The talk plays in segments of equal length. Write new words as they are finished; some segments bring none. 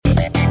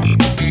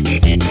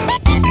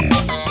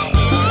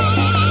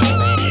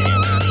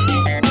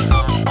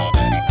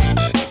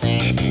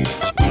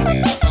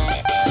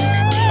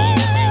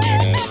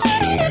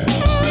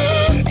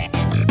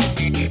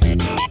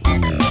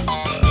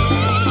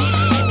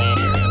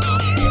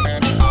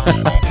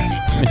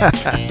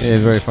Yeah,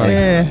 very funny.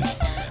 Yeah.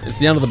 It's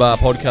the Under the Bar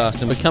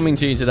podcast, and we're coming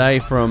to you today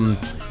from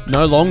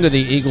no longer the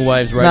Eagle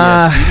Waves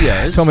Radio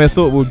Studios. Tommy, I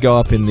thought we'd go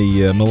up in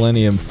the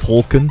Millennium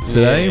Falcon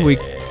today.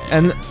 Yeah.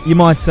 And you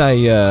might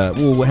say,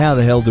 well, how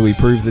the hell do we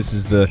prove this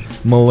is the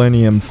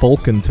Millennium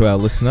Falcon to our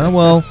listener?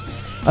 Well,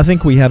 I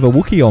think we have a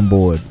Wookiee on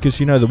board, because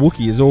you know the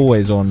Wookiee is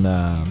always on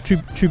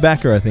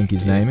Chewbacca, I think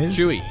his name is.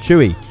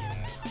 Chewie.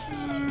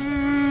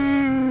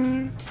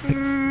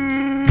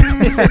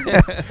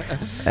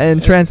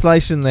 And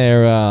translation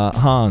there,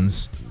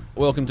 Hans.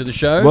 Welcome to the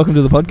show. Welcome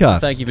to the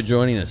podcast. Thank you for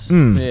joining us.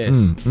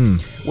 Yes.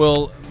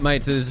 Well,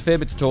 mate, there's a fair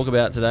bit to talk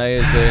about today.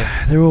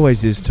 As There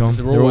always is, Tom.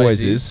 There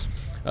always is.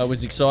 It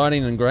was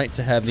exciting and great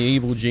to have the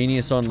Evil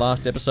Genius on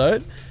last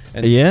episode.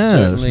 And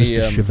certainly,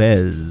 Mr.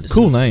 Chavez.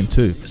 Cool name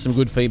too. Some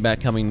good feedback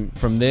coming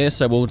from there,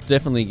 so we'll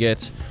definitely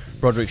get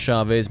Broderick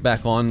Chavez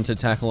back on to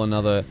tackle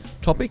another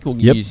topic. We'll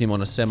use him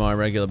on a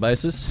semi-regular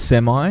basis. Yes.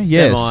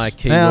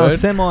 Semi-keyword. Now,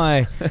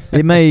 semi,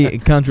 it may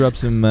conjure up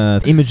some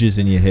images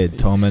in your head,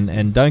 Tom,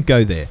 and don't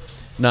go there.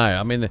 No,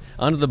 I mean,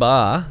 under the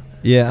bar...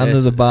 Yeah, under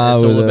the bar.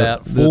 It's all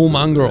about full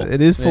mongrel. It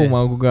is full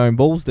mongrel, going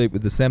balls deep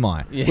with the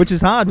semi, which is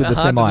hard with the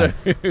semi.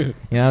 You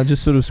know, it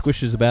just sort of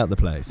squishes about the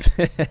place.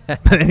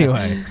 But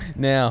anyway.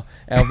 Now,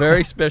 our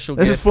very special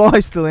guest... There's a fly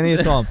still in here,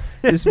 Tom.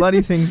 This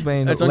bloody thing's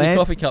been... It's on your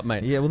coffee cup,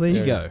 mate. Yeah, well, there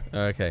you go.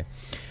 Okay.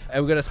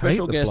 We've got a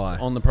special guest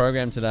on the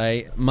program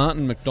today,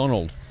 Martin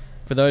McDonald.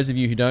 For those of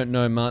you who don't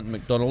know Martin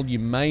McDonald, you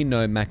may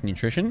know Mac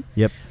Nutrition.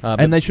 Yep.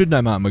 And they should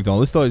know Martin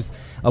McDonald. This guy's...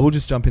 I will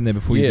just jump in there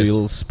before you do a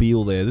little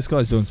spiel there. This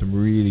guy's doing some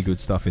really good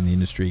stuff in the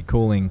industry,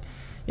 calling,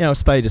 a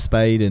spade a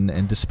spade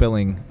and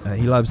dispelling.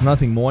 He loves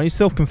nothing more. He's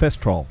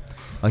self-confessed troll.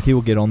 Like, he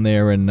will get on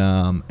there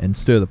and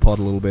stir the pot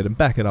a little bit and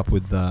back it up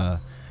with the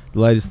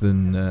latest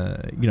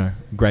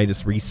and,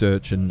 greatest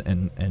research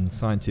and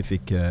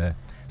scientific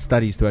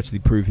studies to actually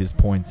prove his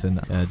points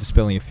and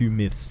dispelling a few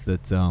myths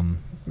that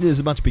there's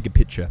a much bigger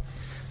picture.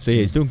 So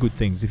yeah, he's doing good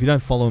things. If you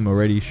don't follow him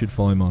already, you should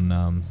follow him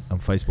on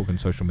Facebook and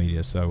social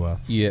media. So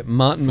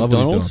Martin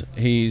McDonald.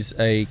 He's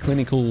a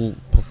clinical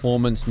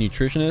performance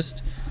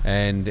nutritionist,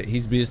 and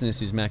his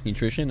business is Mac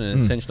Nutrition, and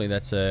essentially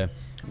that's a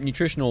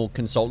nutritional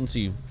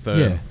consultancy firm.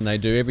 Yeah. And they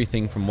do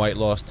everything from weight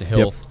loss to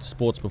health, to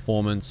sports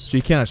performance. So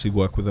you can actually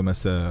work with them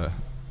as a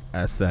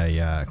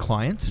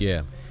client.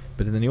 Yeah.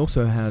 But then he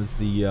also has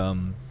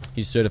the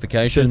his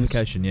certification,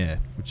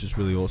 which is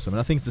really awesome.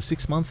 And I think it's a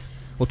 6-month.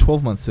 Or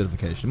 12-month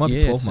certification. It might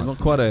be 12 months.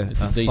 Quite a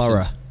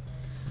thorough.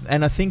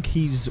 And I think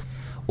he's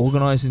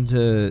organising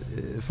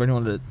for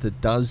anyone that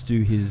does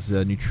do his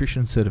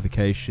nutrition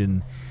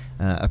certification,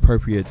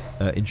 appropriate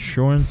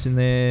insurance in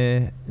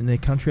their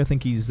country. I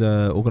think he's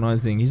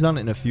organising. He's done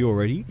it in a few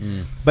already.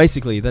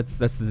 Basically, that's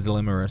the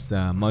dilemma. As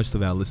most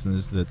of our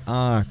listeners that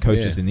are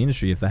coaches in the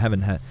industry, if they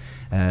haven't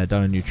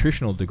done a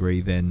nutritional degree,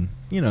 then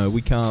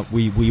we can't.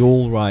 We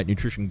all write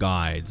nutrition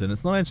guides, and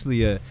it's not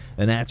actually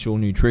an actual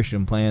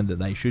nutrition plan that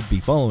they should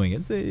be following.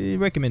 It's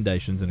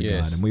recommendations and a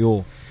guide, and we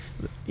all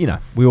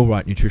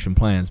write nutrition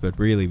plans, but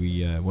really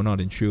we're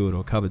not insured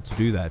or covered to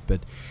do that.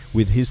 But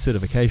with his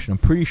certification, I'm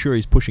pretty sure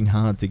he's pushing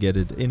hard to get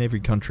it in every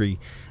country,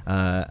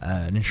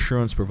 an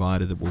insurance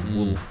provider that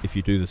will, if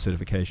you do the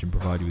certification,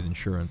 provide you with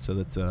insurance. So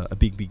that's a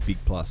big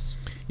plus.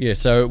 Yeah,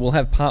 so we'll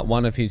have part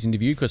 1 of his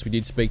interview, because we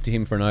did speak to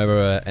him for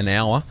over an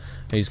hour.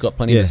 He's got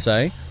plenty to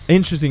say.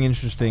 Interesting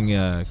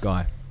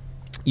guy.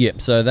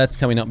 Yep, so that's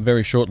coming up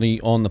very shortly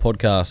on the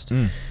podcast.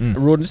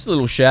 Rawdon, just a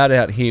little shout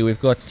out here.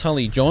 We've got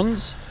Tully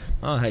Johns.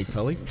 Oh, hey,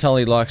 Tully.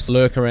 Tully likes to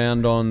lurk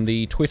around on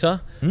the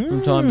Twitter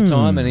from time to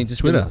time, and he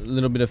just got a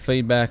little bit of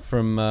feedback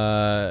from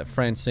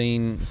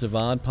Francine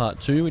Zavard, part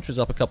 2, which was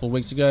up a couple of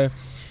weeks ago.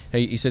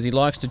 He says he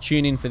likes to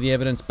tune in for the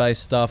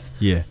evidence-based stuff,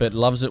 but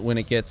loves it when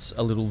it gets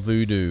a little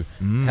voodoo.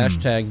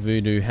 Hashtag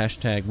voodoo,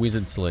 hashtag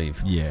wizard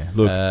sleeve. Yeah,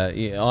 look.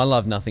 I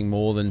love nothing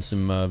more than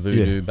some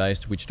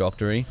voodoo-based witch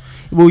doctory.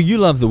 Well, you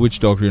love the witch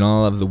doctory, and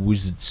I love the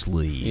wizard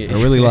sleeve. Yeah.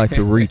 I really like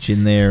to reach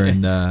in there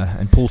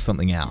and pull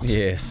something out.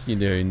 Yes, you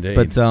do indeed.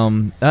 But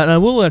and I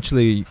will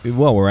actually,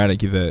 while we're at it,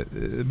 give a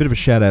bit of a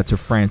shout-out to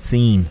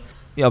Francine.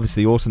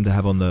 Obviously awesome to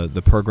have on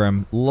the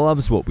program.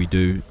 Loves what we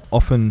do.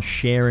 Often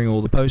sharing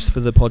all the posts for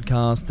the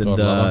podcast.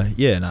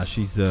 And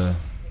she's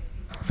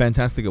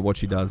fantastic at what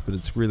she does, but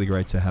it's really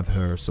great to have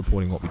her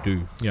supporting what we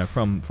do,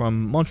 from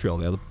Montreal,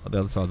 the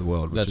other side of the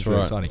world, which is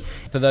really exciting.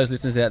 For those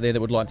listeners out there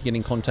that would like to get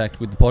in contact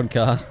with the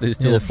podcast, there's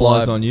still a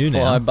fly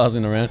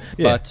buzzing around.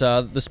 Yeah. But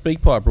the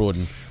SpeakPipe,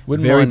 Rawdon.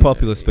 Very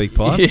popular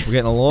SpeakPipe. Yeah. We're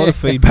getting a lot of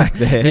feedback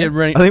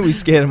there. I think we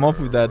scared them off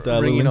with that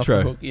little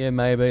intro. Yeah,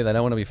 maybe. They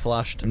don't want to be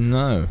flushed.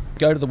 No.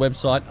 Go to the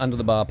website,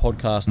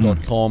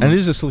 underthebarpodcast.com. And it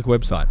is a slick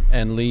website.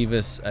 And leave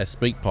us a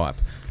SpeakPipe.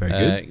 Very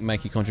good.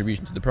 Make your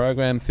contribution to the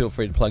program. Feel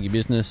free to plug your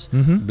business.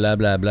 Blah,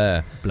 blah,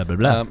 blah. Blah, blah,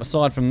 blah.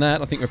 Aside from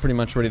that, I think we're pretty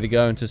much ready to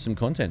go into some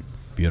content.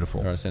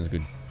 Beautiful. All right, sounds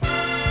good.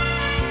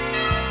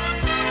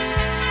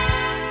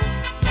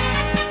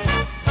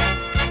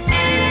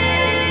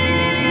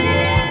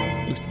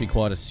 Be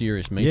quite a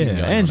serious meeting.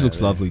 Yeah, Ange looks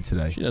lovely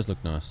today. She does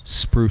look nice.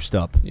 Spruced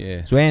up.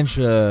 Yeah. So Ange,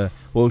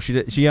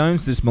 she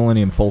owns this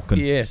Millennium Falcon.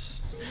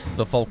 Yes.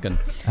 the Falcon.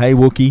 Hey,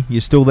 Wookie,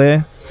 you still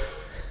there?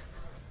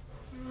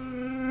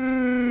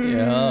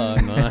 Yeah, oh,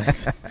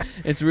 nice.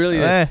 It's really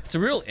it's a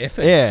real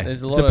effort. Yeah,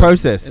 it's a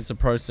process. It's a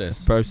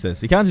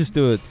process. You can't just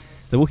do it.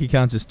 The Wookie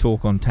can't just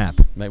talk on tap.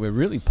 Mate, we're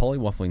really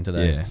polywaffling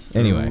today. Yeah.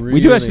 Anyway,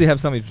 we do actually have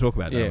something to talk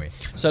about, don't we?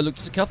 So, look,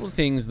 just a couple of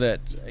things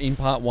that in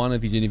part one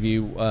of his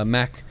interview,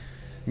 Mac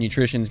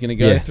Nutrition is going to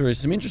go through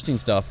some interesting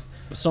stuff.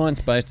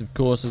 Science-based, of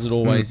course, as it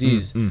always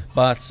is.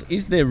 But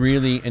is there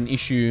really an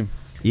issue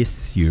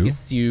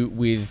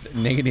with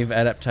negative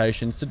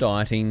adaptations to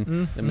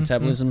dieting, the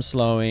metabolism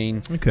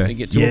slowing? Okay.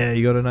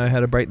 You got to know how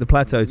to break the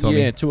plateau,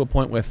 Tommy. Yeah, to a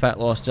point where fat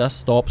loss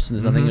just stops and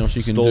there's nothing else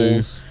you can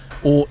do.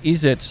 Or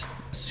is it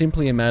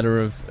simply a matter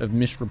of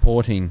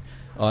misreporting,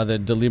 either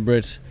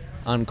deliberate,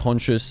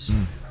 unconscious,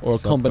 or a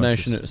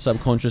combination of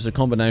subconscious, a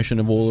combination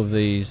of all of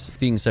these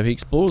things? So he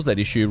explores that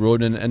issue,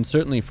 Rod, and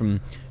certainly from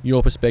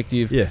your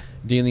perspective,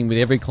 dealing with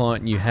every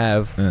client you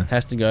have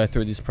has to go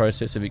through this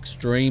process of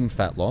extreme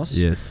fat loss.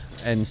 Yes.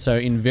 And so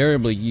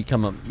invariably you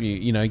come up,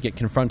 you get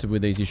confronted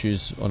with these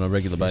issues on a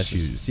regular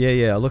basis.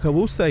 Yeah. Look, I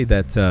will say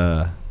that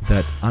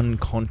that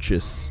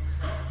unconscious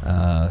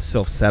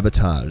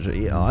self-sabotage,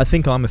 I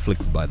think I'm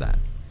afflicted by that.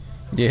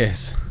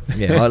 Yes.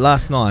 Yeah.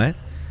 Last night,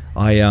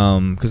 I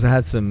because I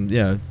had some,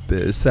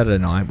 Saturday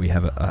night we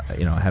have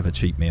I have a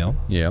cheap meal.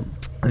 Yeah. And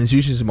there's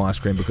usually some ice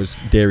cream because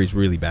dairy's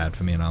really bad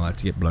for me, and I like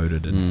to get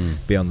bloated and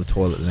be on the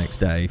toilet the next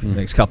day, the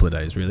next couple of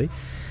days, really.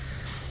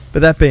 But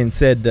that being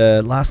said,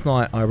 last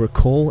night I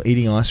recall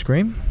eating ice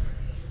cream.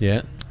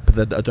 Yeah.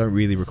 But I don't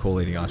really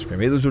recall eating ice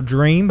cream. It was a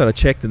dream, but I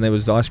checked and there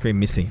was ice cream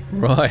missing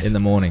in the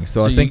morning.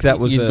 So I think that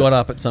was... You got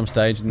up at some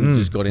stage and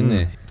just got in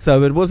there.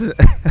 So it wasn't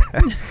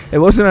it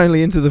wasn't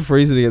only into the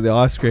freezer to get the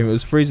ice cream. It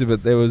was freezer,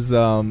 but there was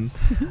the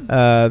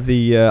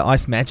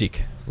Ice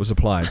Magic was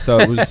applied. So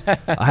it was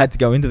I had to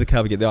go into the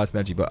cupboard get the Ice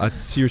Magic, but I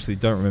seriously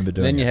don't remember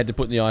doing it. Then you had to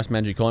put the Ice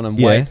Magic on and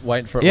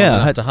wait for it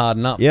long enough to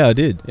harden up. Yeah, I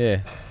did. Yeah.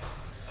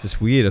 Just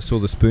weird. I saw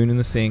the spoon in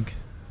the sink.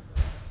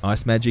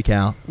 Ice Magic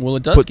out. Well,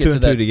 it does put get two to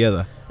and that, two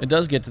together. It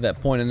does get to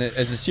that point, and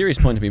there's a serious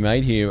point to be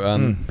made here,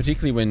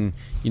 particularly when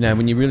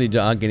you really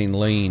are getting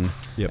lean,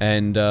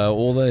 and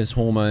all those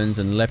hormones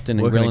and leptin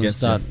and ghrelin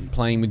start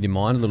playing with your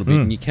mind a little bit,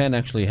 and you can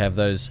actually have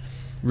those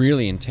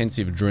really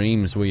intensive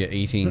dreams where you're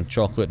eating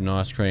chocolate and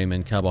ice cream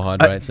and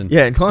carbohydrates.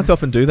 And clients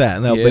often do that,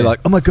 and they'll be like,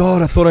 "Oh my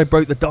God, I thought I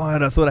broke the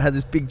diet. I thought I had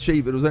this big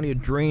cheat, but it was only a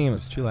dream."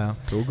 It's chill out.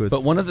 It's all good.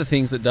 But one of the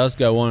things that does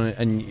go on,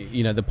 and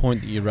the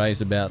point that you raise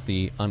about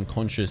the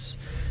unconscious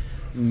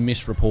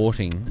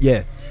misreporting.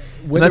 Yeah.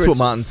 And that's what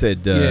Martin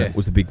said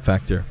was a big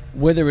factor.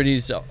 Whether it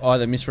is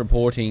either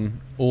misreporting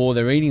or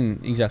they're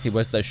eating exactly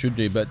what they should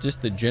do, but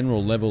just the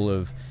general level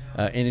of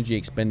energy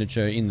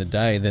expenditure in the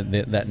day,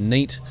 that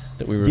NEAT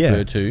that we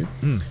refer to,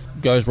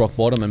 goes rock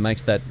bottom and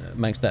makes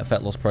that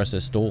fat loss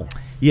process stall.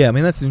 Yeah, I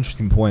mean, that's an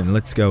interesting point, and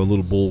let's go a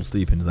little balls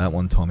deep into that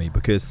one, Tommy,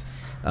 because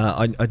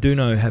I do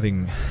know,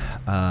 having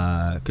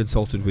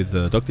consulted with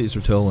Dr.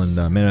 Israetel and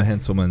Menno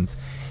Henselmans,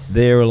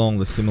 they're along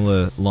the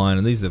similar line,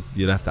 and these are,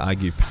 you'd have to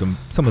argue,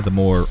 some of the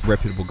more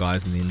reputable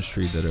guys in the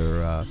industry that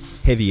are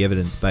heavy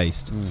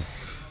evidence-based,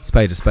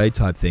 spade-to-spade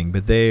type thing.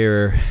 But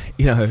they're,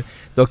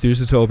 Dr.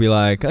 Israetel will be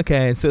like,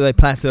 okay, so they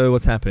plateau,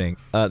 what's happening?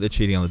 They're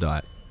cheating on the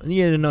diet.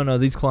 Yeah, no,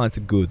 these clients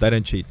are good. They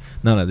don't cheat.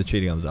 No, they're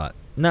cheating on the diet.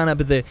 No,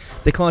 but their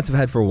clients have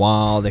had for a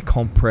while. They're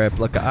comp prep.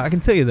 Like, I can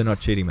tell you they're not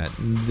cheating, mate.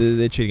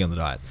 They're cheating on the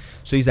diet.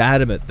 So he's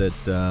adamant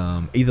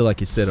that either, like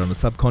you said, on a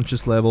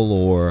subconscious level,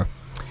 or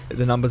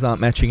the numbers aren't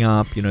matching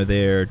up.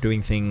 They're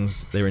doing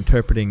things. They're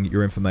interpreting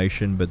your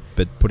information, but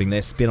putting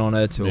their spin on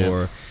it,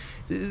 or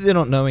they're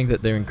not knowing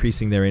that they're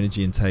increasing their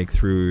energy intake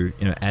through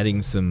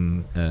adding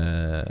some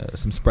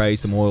spray,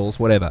 some oils,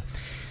 whatever.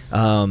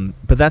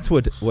 But that's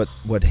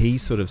what he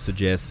sort of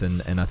suggests,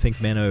 and I think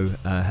Menno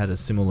had a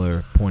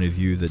similar point of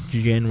view, that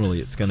generally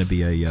it's going to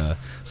be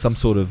some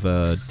sort of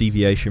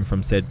deviation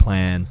from said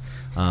plan,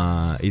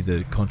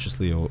 either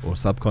consciously or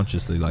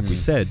subconsciously, like we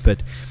said.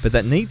 But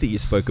that NEAT that you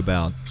spoke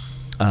about,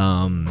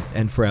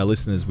 and for our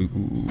listeners, we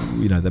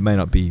they may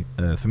not be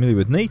familiar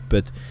with NEAT,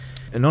 but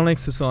a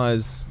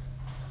non-exercise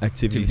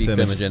activity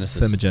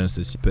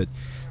thermogenesis. But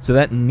so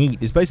that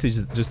NEAT is basically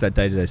just that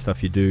day-to-day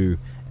stuff you do.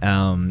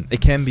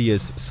 It can be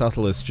as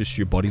subtle as just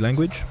your body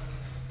language,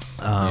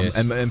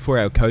 and for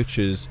our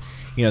coaches,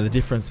 the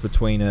difference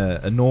between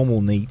a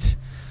normal NEAT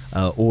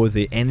or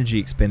the energy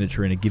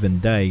expenditure in a given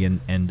day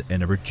and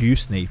a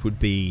reduced NEAT would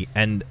be,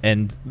 and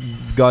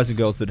guys and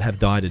girls that have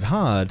dieted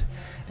hard,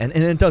 and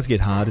it does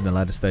get hard in the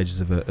latter stages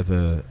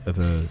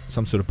of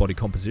some sort of body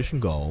composition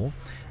goal.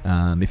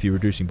 If you're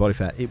reducing body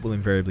fat, it will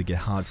invariably get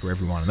hard for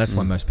everyone, and that's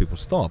why most people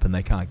stop, and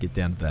they can't get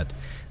down to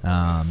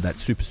that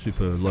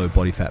super low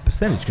body fat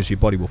percentage, because your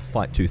body will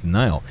fight tooth and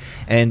nail.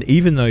 And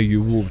even though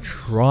you will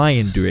try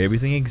and do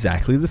everything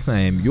exactly the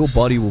same, your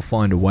body will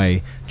find a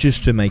way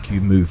just to make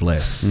you move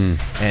less.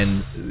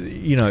 And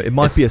it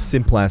might be as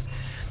simple as,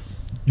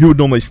 you would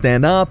normally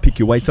stand up, pick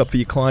your weights up for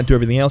your client, do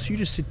everything else. You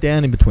just sit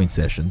down in between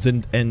sessions,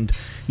 and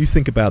you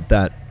think about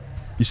that.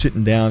 You're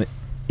sitting down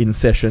in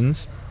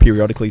sessions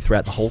periodically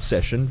throughout the whole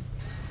session,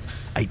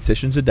 8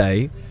 sessions a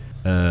day,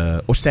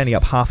 or standing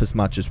up half as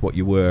much as what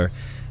you were,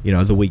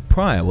 the week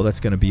prior. Well, that's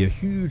going to be a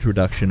huge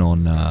reduction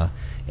on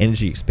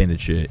energy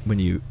expenditure when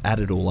you add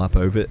it all up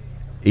over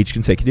each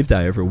consecutive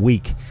day over a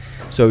week.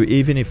 So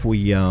even if we,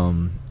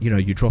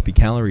 you drop your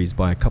calories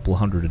by a couple of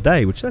hundred a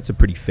day, which that's a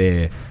pretty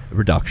fair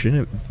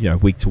reduction,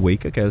 week to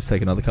week. Okay, let's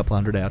take another couple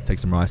hundred out, take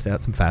some rice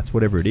out, some fats,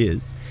 whatever it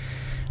is,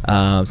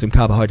 some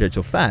carbohydrates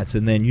or fats,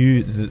 and then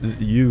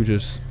you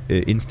just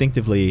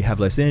instinctively have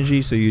less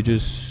energy, so you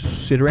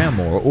just sit around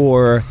more,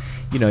 or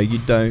you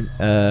don't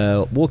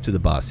walk to the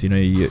bus, you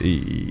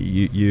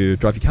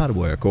drive your car to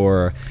work,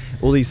 or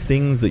all these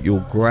things that you'll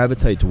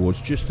gravitate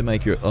towards just to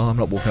make I'm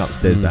not walking up the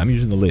stairs today, I'm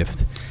using the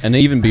lift. And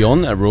even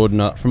beyond that, Rod,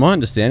 from my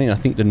understanding, I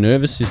think the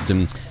nervous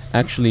system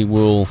actually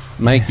will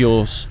make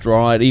your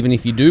stride, even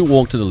if you do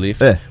walk to the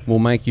lift, will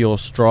make your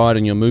stride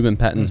and your movement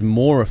patterns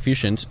more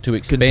efficient to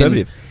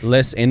expend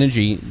less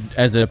energy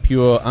as a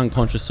pure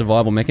unconscious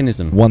survival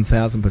mechanism.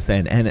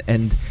 1000%.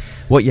 And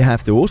what you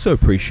have to also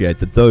appreciate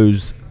that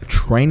those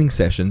training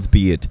sessions,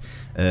 be it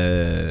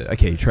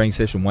training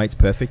session weight's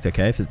perfect,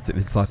 okay, if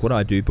it's like what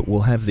I do, but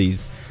we'll have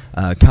these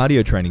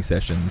cardio training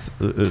sessions,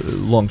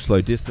 long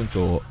slow distance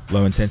or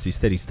low intensity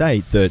steady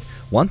state, that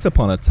once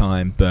upon a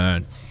time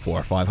burn 400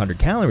 or 500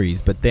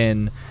 calories, but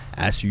then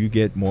as you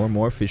get more and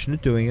more efficient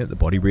at doing it, the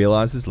body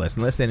realizes less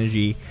and less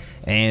energy,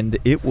 and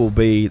it will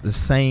be the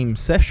same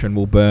session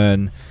will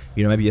burn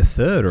maybe a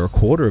third or a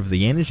quarter of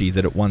the energy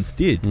that it once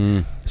did.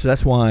 So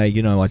that's why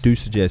I do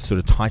suggest sort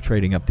of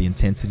titrating up the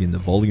intensity and the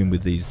volume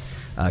with these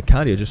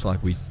cardio, just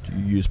like we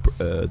use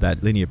that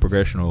linear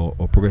progression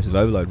or progressive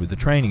overload with the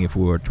training if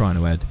we were trying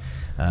to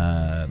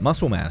add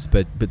muscle mass,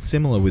 but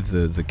similar with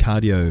the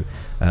cardio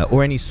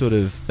or any sort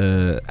of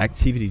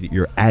activity that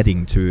you're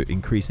adding to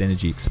increase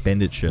energy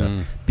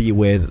expenditure. Be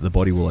aware that the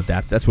body will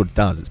adapt. That's what it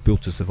does. It's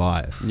built to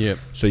survive. Yep.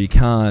 So you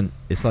can't.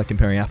 It's like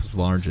comparing apples with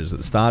oranges. At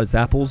the start it's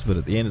apples, but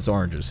at the end it's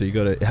oranges. So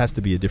it has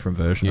to be a different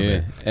version of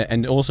it.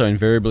 And also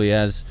invariably,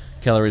 as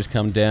calories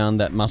come down,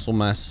 that muscle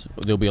mass,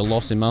 there'll be a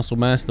loss in muscle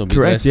mass. There'll be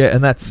less. Yeah,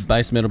 and that's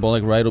base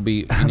metabolic rate will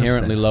be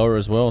inherently 100%. Lower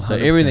as well. So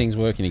 100%. Everything's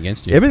working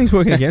against you. Everything's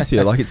working against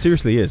you. Like it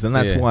seriously is, and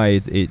that's why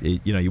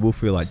it you will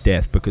feel like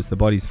death, because the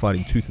body's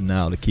fighting tooth and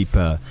nail to keep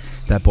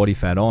that body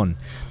fat on.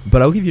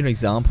 But I'll give you an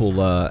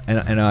example,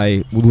 and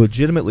I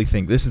legitimately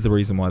think this is the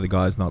reason why the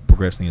guy's not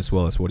progressing as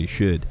well as what he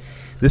should.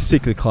 This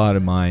particular client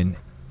of mine,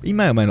 he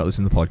may or may not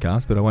listen to the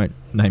podcast, but I won't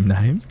name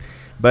names.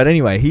 But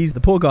anyway, the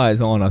poor guy is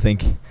on, I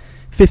think,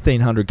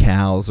 1,500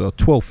 calories or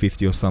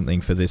 1,250 or something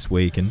for this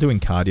week, and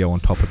doing cardio on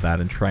top of that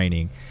and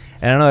training.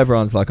 And I know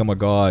everyone's like, oh my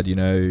God,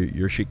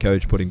 you're a shit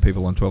coach putting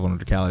people on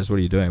 1,200 calories. What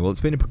are you doing? Well,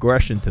 it's been a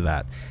progression to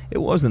that. It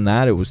wasn't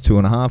that. It was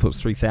 2.5. It was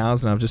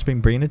 3,000. I've just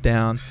been bringing it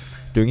down,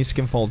 doing his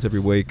skin folds every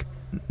week.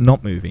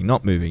 Not moving.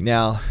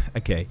 Now,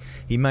 okay,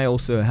 he may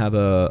also have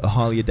a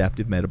highly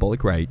adaptive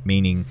metabolic rate,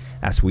 meaning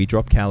as we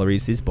drop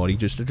calories, his body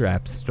just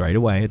adapts straight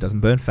away. It doesn't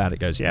burn fat. It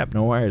goes, yep,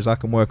 no worries, I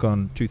can work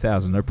on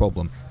 2,000, no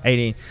problem.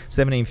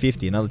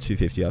 1750, another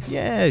 250 off.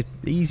 Yeah,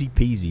 easy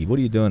peasy. What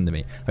are you doing to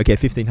me? Okay,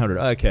 1,500.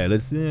 Okay,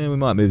 we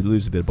might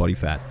lose a bit of body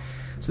fat.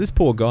 So this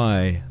poor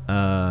guy,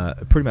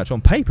 pretty much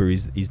on paper,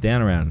 he's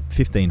down around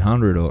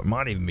 1,500, or it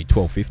might even be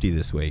 1,250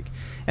 this week.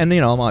 And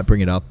I might bring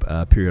it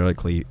up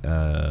periodically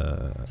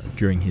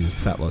during his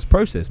fat loss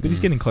process, but he's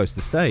getting close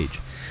to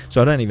stage,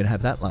 so I don't even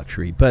have that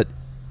luxury. But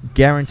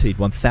guaranteed,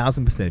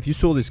 1,000%. If you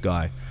saw this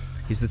guy,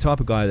 he's the type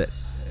of guy that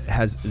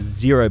has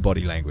zero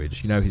body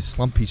language. His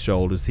slumpy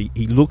shoulders. He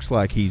looks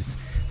like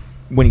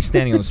when he's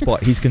standing on the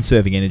spot, he's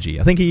conserving energy.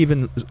 I think he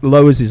even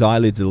lowers his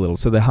eyelids a little,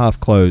 so they're half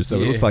closed, so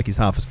it looks like he's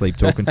half asleep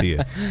talking to you.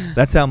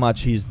 That's how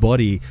much his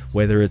body,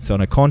 whether it's on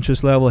a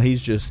conscious level,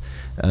 he's just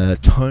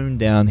toned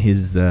down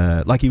his,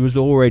 like he was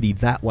already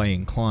that way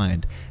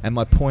inclined. And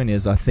my point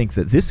is, I think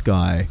that this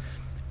guy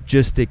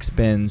just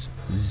expends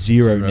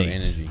zero NEAT.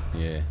 Energy,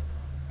 yeah.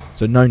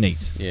 So no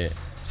NEAT. Yeah.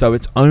 So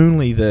it's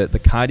only the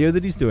cardio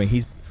that he's doing.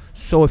 He's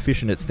so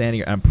efficient at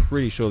standing. I'm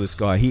pretty sure this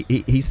guy,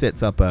 he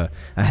sets up a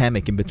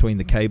hammock in between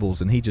the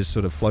cables, and he just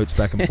sort of floats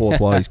back and forth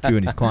while he's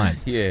queuing his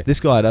clients. Yeah. This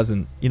guy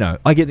doesn't,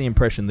 I get the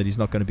impression that he's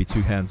not going to be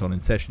too hands-on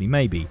in session. He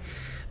may be.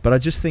 But I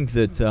just think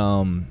that,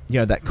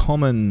 that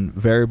common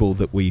variable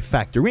that we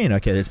factor in,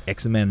 okay, there's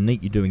X amount of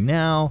NEAT you're doing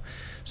now,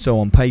 so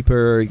on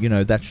paper,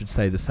 that should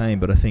stay the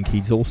same. But I think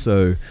he's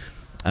also...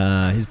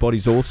 his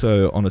body's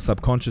also on a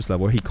subconscious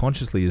level. He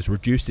consciously has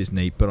reduced his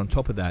NEAT, but on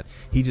top of that,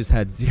 he just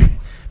had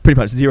pretty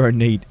much zero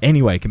NEAT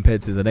anyway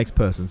compared to the next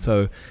person.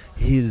 So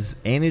his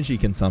energy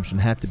consumption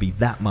had to be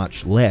that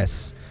much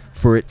less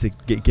for it to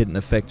get an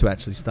effect to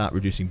actually start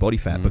reducing body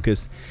fat,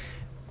 because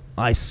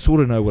I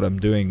sort of know what I'm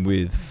doing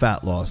with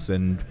fat loss,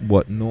 and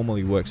what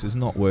normally works is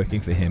not working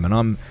for him. And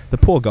I'm the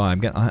poor guy.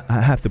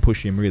 I have to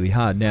push him really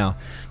hard. Now,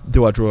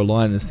 do I draw a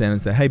line in the sand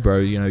and say, hey, bro,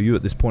 you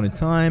at this point in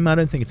time, I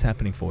don't think it's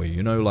happening for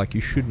you. Like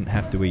you shouldn't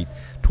have to eat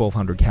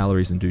 1,200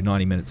 calories and do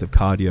 90 minutes of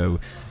cardio,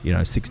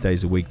 6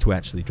 days a week to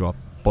actually drop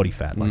body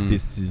fat. Like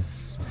this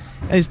is,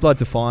 and his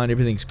bloods are fine.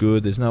 Everything's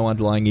good. There's no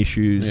underlying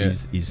issues. Yeah.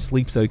 His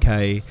sleep's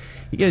okay.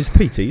 He gets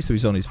his PT, so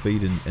he's on his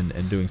feet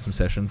and doing some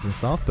sessions and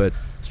stuff. But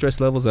stress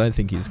levels, I don't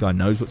think this guy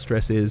knows what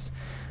stress is.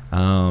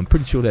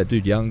 Pretty sure that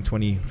dude young,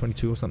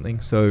 22 or something.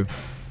 So,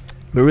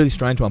 but a really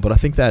strange one. But I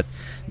think that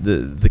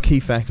the key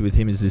factor with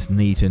him is this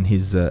NEAT and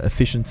his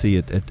efficiency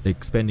at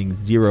expending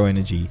zero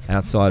energy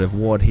outside of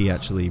what he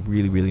actually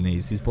really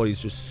needs. His body's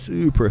just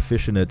super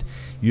efficient at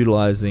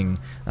utilizing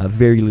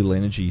very little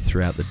energy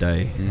throughout the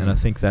day. And I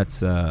think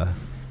that's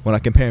when I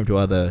compare him to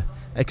other,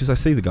 because I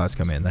see the guys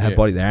come in, they have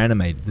body, they're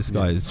animated. This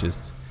guy is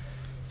just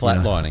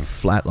flatlining.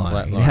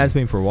 Flatlining. It has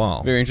been for a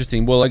while. Very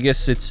interesting. Well, I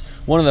guess it's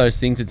one of those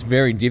things. It's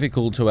very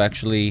difficult to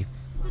actually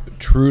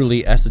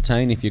truly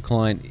ascertain if your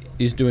client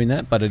is doing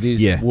that, but it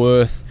is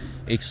worth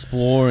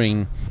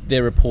exploring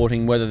their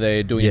reporting, whether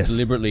they're doing it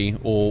deliberately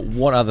or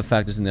what other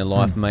factors in their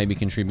life may be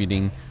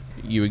contributing.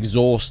 You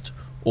exhaust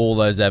all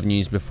those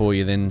avenues before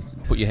you then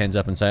put your hands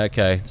up and say,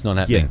 okay, it's not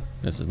happening.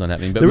 This is not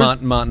happening.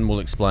 But Martin will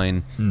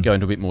explain, go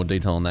into a bit more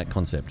detail on that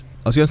concept.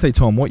 I was going to say,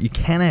 Tom, what you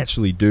can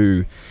actually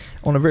do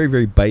on a very,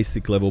 very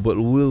basic level, but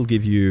will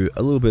give you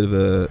a little bit of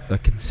a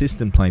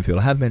consistent playing field.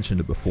 I have mentioned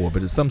it before,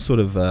 but it's some sort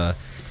of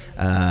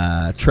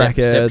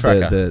tracker, step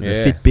tracker.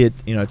 The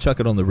Fitbit, chuck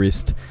it on the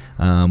wrist,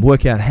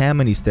 work out how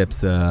many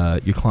steps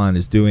your client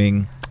is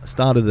doing,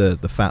 start of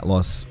the fat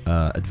loss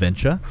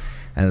adventure,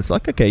 and it's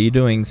like, okay, you're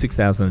doing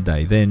 6,000 a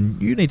day, then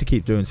you need to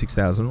keep doing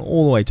 6,000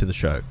 all the way to the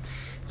show.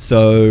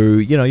 So,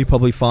 you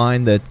probably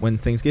find that when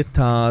things get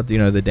hard,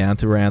 they're down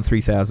to around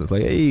 3,000. It's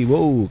like, hey,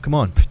 whoa, come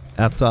on,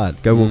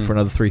 outside, go walk for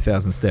another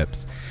 3,000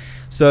 steps.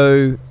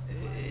 So,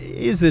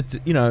 is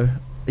it,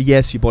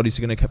 yes, your body's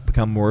going to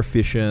become more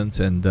efficient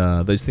and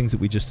those things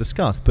that we just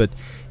discussed, but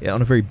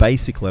on a very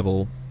basic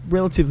level,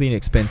 relatively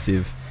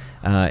inexpensive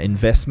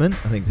investment.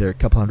 I think they're a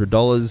couple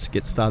 $100,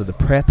 get started the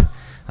prep.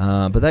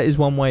 But that is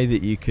one way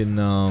that you can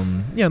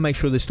make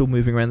sure they're still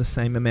moving around the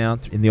same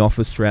amount in the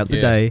office throughout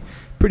the day.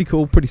 Pretty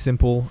cool, pretty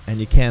simple, and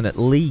you can at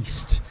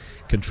least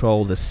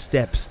control the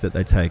steps that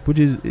they take, which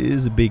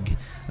is a big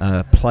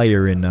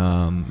player in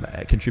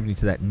contributing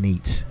to that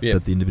NEAT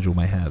that the individual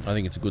may have. I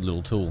think it's a good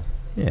little tool.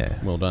 Yeah.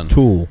 Well done.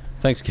 Tool.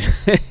 Thanks.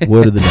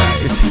 Word of the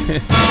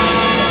day.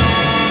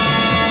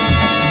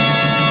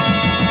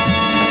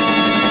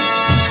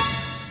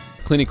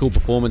 Clinical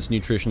performance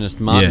nutritionist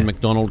Martin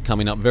McDonald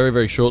coming up very,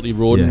 very shortly.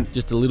 Rawdon,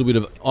 just a little bit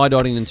of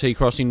I-dotting and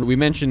T-crossing. We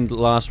mentioned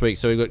last week,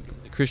 so we've got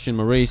Christian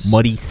Maurice,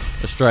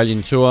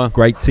 Australian tour.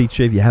 Great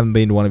teacher. If you haven't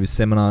been to one of his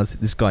seminars,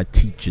 this guy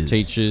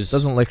teaches.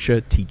 Doesn't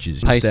lecture,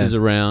 teaches. Paces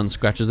around,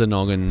 scratches the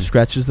noggin.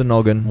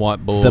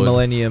 Whiteboard. The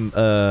Millennium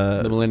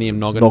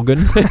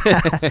Noggin.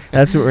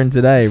 That's what we're in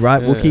today,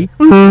 right, Wookie?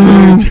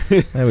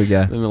 There we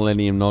go. The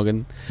Millennium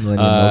Noggin.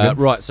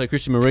 Right, so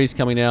Christian Maurice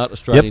coming out,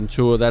 Australian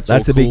tour. That's all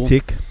cool. A big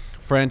tick.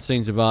 Francine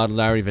Zavard,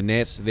 Larry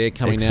Vanette, they're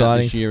coming out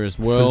this year as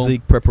well.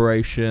 Physique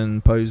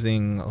preparation,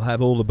 posing, I'll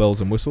have all the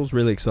bells and whistles.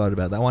 Really excited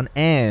about that one.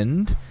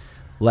 And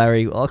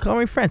Larry,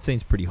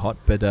 Francine's pretty hot,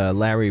 but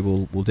Larry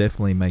will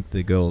definitely make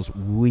the girls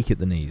weak at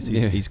the knees.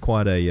 He's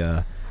quite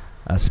a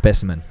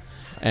specimen.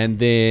 And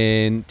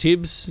then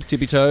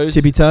Tippy Toes.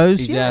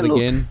 He's out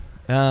again.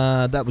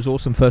 That was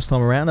awesome first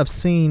time around. I've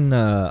seen,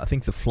 I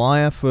think, the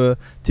flyer for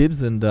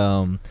Tibbs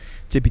and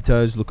Tippy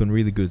Toes looking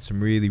really good. Some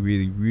really,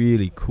 really,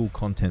 really cool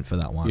content for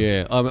that one.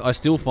 Yeah, I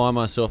still find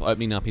myself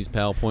opening up his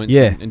PowerPoints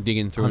and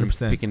digging through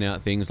 100%. And picking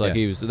out things. Like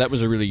that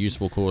was a really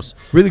useful course.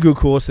 Really good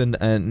course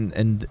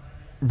and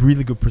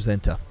really good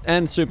presenter.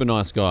 And super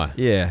nice guy.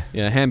 Yeah.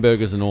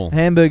 Hamburgers and all.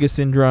 Hamburger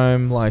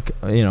syndrome,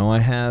 I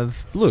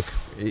have... Look,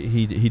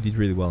 he did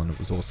really well and it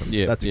was awesome.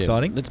 Yeah, that's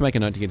exciting. Let's make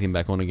a note to get him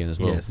back on again as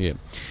well. Yes. Yeah.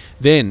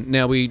 Then,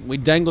 now we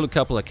dangled a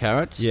couple of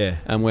carrots. Yeah.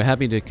 And we're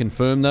happy to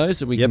confirm those.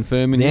 That we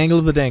confirm in the angle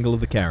of the dangle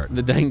of the carrot.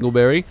 The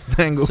dangleberry.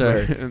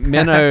 So,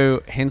 Menno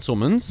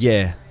Henselmans.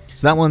 Yeah.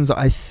 So that one's,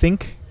 I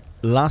think,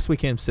 last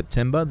weekend of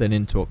September, then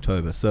into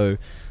October. So,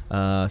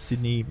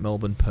 Sydney,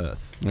 Melbourne,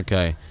 Perth.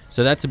 Okay.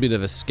 So that's a bit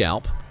of a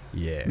scalp.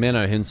 Yeah.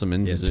 Menno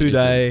Henselmans is 2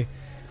 day.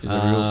 Is a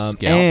real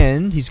scalp.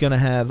 And he's going to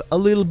have a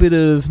little bit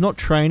of, not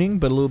training,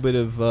 but a little bit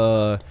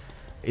of...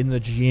 in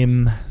the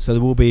gym, so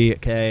there will be,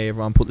 okay,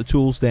 everyone put the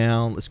tools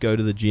down, let's go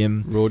to the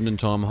gym. Rawdon and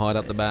Tom hide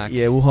up the back.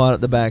 Yeah, we'll hide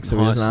up the back so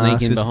he doesn't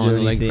sneak in behind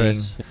the leg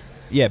press.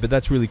 Yeah, but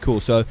that's really cool.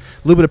 So a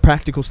little bit of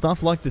practical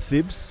stuff like the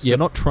fibs. So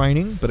not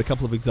training, but a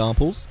couple of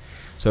examples.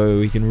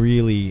 So he can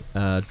really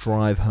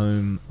drive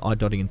home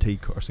I-dotting and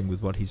T-crossing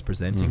with what he's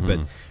presenting. But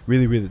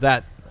really, really,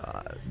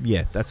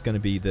 that's going to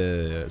be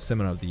the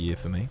seminar of the year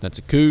for me. That's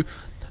a coup.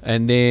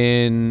 And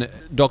then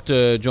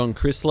Dr. John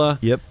Chrysler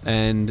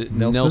and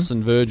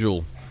Nelson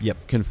Virgil.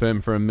 Yep.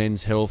 Confirmed for a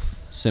men's health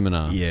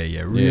seminar.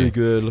 Yeah, really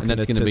good. And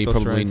that's going to be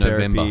probably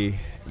November.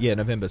 Yeah,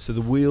 November. So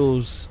the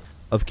wheels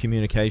of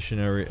communication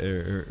are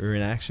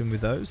in action with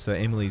those. So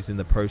Emily's in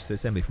the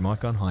process. Emily from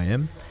Icon. Hi,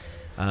 Em.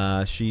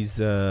 She's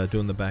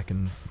doing the back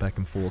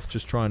and forth,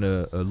 just trying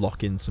to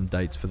lock in some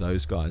dates for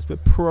those guys.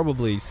 But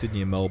probably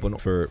Sydney and Melbourne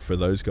for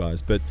those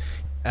guys. But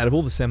out of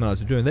all the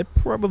seminars we're doing, they're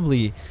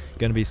probably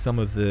going to be some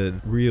of the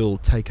real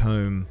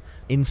take-home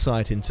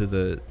insight into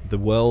the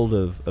world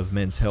of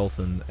men's health,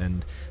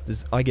 and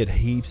I get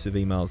heaps of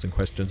emails and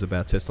questions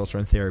about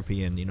testosterone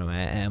therapy, and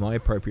am I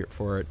appropriate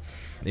for it?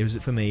 Is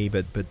it for me?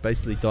 But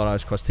basically dot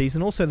I's cross T's,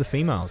 and also the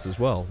females as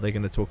well. They're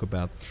going to talk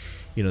about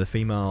the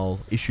female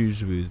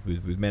issues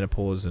with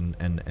menopause and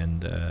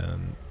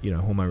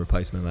hormone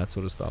replacement and that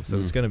sort of stuff. So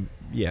it's going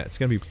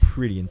to be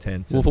pretty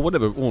intense.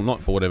 Well,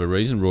 not for whatever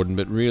reason, Rawdon,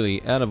 but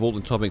really out of all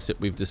the topics that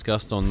we've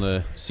discussed on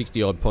the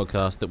 60-odd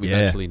podcast that we've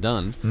actually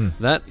done,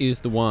 that is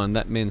the one,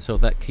 that men's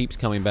health, that keeps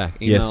coming back.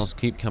 Emails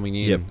keep coming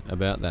in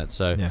about that.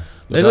 So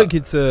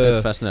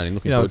it's fascinating.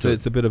 Looking forward to it.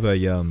 It's a bit of a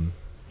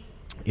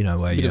bit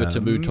of a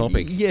taboo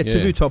topic.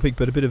 Taboo topic,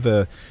 but a bit of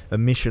a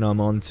mission I'm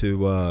on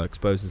to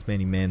expose as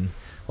many men,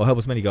 or help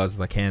as many guys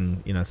as I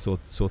can,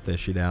 sort their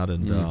shit out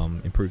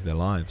and improve their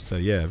lives. So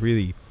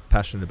really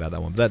passionate about that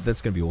one. But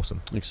that's going to be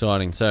awesome.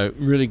 Exciting. So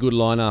really good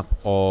lineup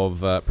of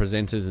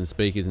presenters and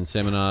speakers and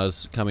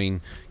seminars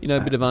coming.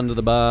 A bit of under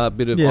the bar, a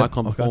bit of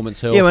Icon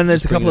Performance Health. Yeah, and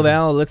there's a couple of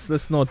our.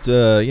 Let's not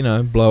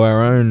blow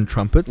our own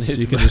trumpets.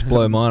 You can just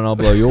blow mine, and I'll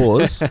blow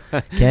yours.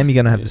 Cam, you're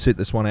going to have to sit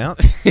this one out.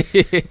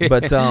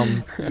 But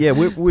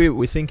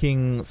we're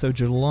thinking so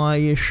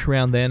July-ish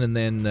around then, and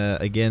then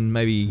again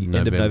maybe end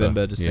of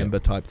November, December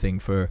type thing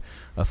for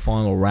a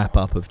final wrap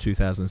up of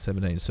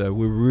 2017. So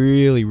we're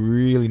really,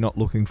 really not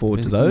looking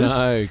forward to those.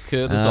 No,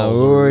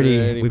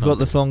 Curtis we've got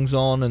the thongs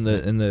on and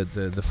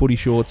the footy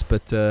shorts,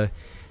 but the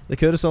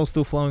Curtisol's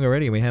still flowing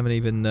already. We haven't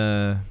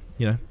even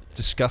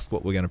discussed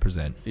what we're going to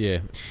present. Yeah,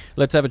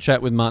 let's have a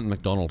chat with Martin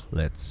McDonald.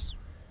 Let's.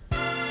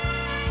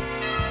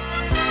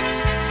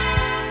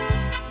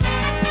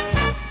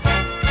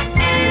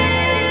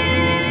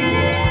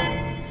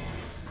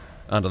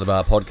 Under the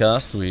Bar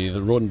podcast with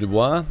Rawdon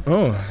Dubois.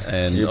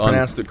 And you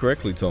pronounced it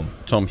correctly, Tom.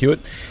 Tom Hewitt.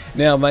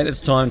 Now, mate,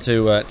 it's time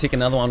to tick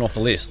another one off the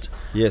list.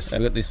 Yes.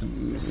 We've got this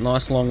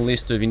nice long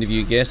list of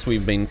interview guests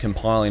we've been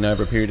compiling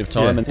over a period of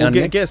time. Yeah.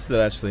 And guests that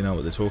actually know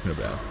what they're talking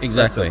about.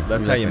 Exactly.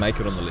 That's how you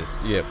make it on the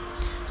list. Yep.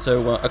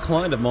 So a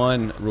client of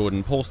mine,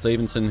 Rawdon, Paul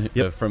Stevenson,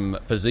 from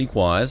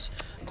PhysiqueWise,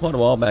 quite a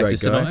while back,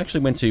 just said, I actually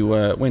went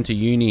to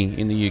uni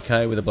in the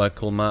UK with a bloke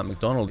called Mark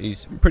McDonald.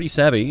 He's pretty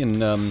savvy,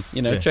 and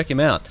check him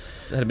out.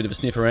 Had a bit of a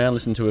sniff around,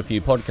 listened to a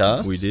few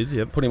podcasts. We did,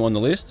 yep. Put him on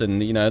the list,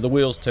 and the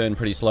wheels turn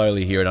pretty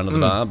slowly here at Under the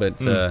Bar,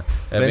 but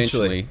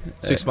eventually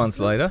 6 months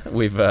later,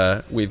 we've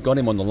got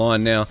him on the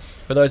line now.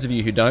 For those of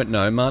you who don't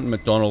know, Martin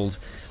McDonald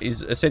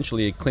is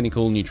essentially a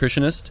clinical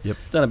nutritionist. Yep.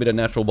 Done a bit of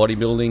natural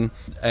bodybuilding,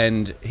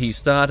 and he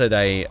started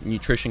a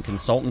nutrition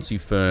consultancy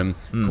firm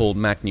called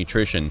Mac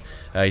Nutrition.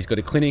 He's got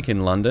a clinic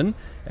in London,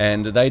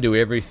 and they do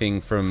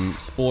everything from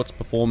sports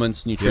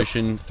performance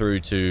nutrition through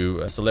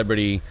to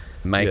celebrity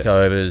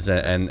makeovers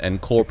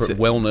and corporate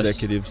wellness,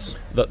 executives,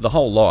 the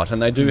whole lot.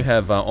 And they do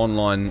have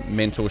online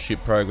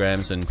mentorship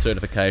programs and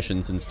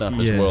certifications and stuff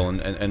as well,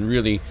 and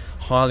really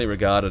highly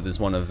regarded as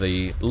one of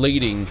the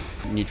leading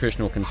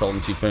nutritional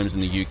consultancy firms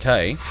in the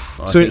UK.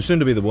 Soon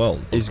to be the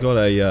world. He's got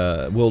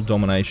a world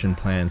domination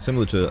plan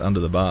similar to Under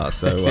the Bar,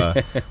 so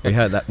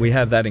we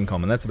have that in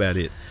common. That's about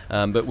it.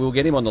 But we'll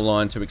get him on the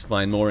line to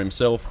explain more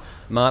himself.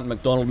 Martin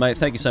McDonald, mate,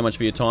 thank you so much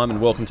for your time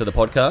and welcome to the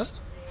podcast.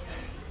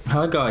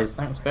 Hi guys,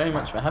 thanks very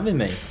much for having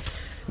me.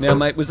 Now,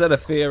 mate, was that a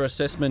fair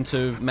assessment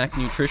of Mac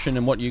Nutrition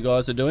and what you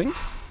guys are doing?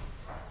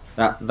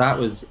 That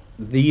was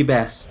the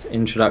best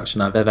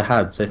introduction I've ever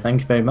had, so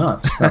thank you very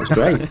much. That was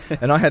great.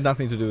 And I had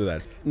nothing to do with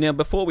that. Now,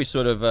 before we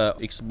sort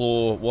of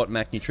explore what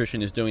Mac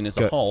Nutrition is doing as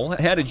a whole,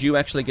 how did you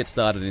actually get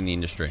started in the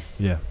industry?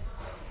 Yeah.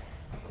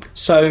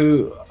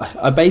 So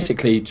I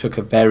basically took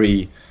a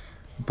very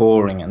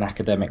boring and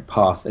academic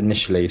path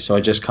initially. So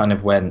I just kind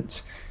of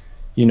went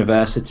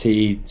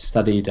university,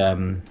 studied,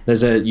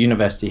 there's a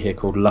university here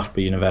called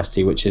Loughborough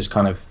University, which is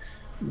kind of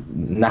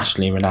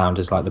nationally renowned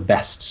as like the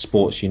best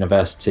sports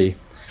university.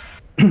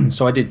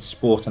 So I did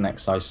sport and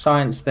exercise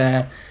science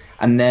there,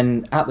 and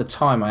then at the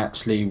time I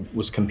actually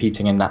was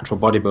competing in natural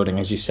bodybuilding,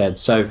 as you said.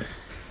 So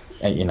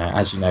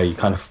as you know, you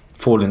kind of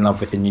fall in love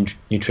with the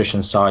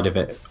nutrition side of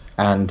it,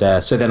 and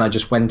so then I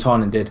just went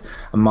on and did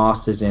a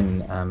master's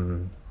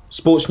in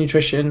sports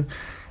nutrition,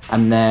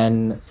 and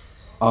then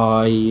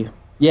kind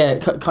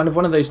of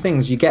one of those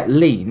things, you get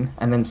lean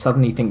and then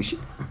suddenly think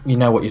you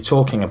know what you're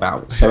talking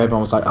about. So everyone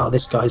was like, oh,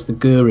 this guy's the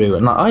guru.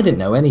 And I didn't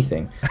know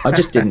anything. I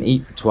just didn't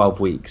eat for 12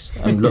 weeks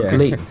and look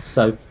lean.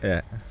 So,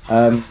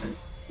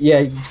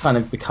 you kind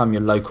of become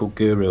your local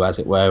guru, as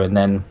it were. And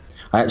then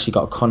I actually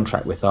got a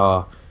contract with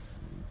our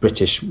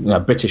British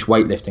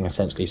weightlifting,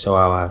 essentially. So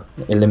our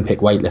Olympic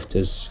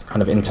weightlifters,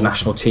 kind of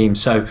international team.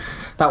 So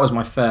that was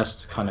my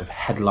first kind of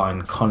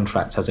headline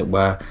contract, as it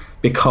were,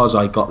 because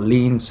I got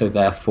lean. So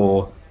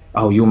therefore,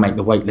 you'll make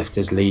the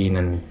weightlifters lean,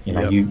 and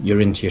you're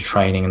into your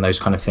training and those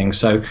kind of things.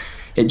 So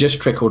it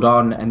just trickled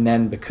on, and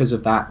then because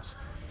of that,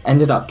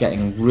 ended up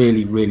getting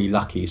really, really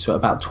lucky. So at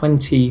about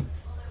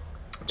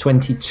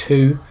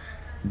 2022,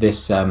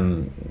 this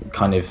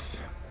kind of,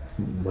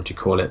 what do you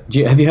call it?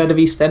 Have you heard of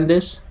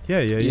EastEnders? Yeah.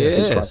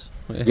 Yes.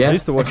 I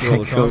used to watch it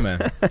all the time,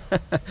 man.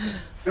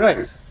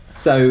 Right.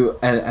 So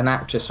an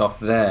actress off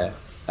there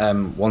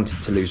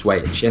wanted to lose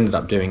weight, and she ended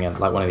up doing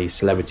like one of these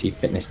celebrity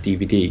fitness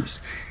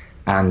DVDs,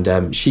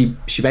 and she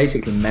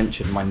basically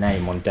mentioned my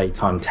name on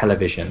daytime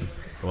television.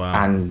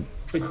 Wow. And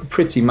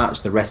pretty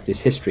much the rest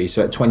is history.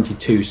 So at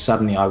 22,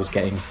 suddenly I was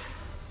getting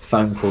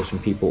phone calls from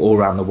people all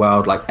around the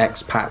world, like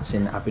expats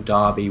in Abu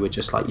Dhabi were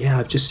just like, yeah,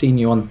 I've just seen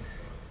you on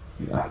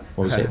what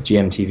was it,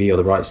 GMTV or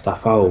The Right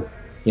Stuff. Oh,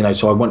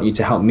 so I want you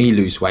to help me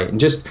lose weight. And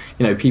just,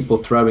 people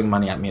throwing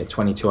money at me at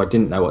 22. I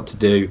didn't know what to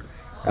do.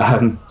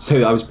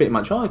 So I was pretty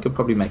much, I could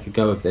probably make a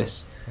go of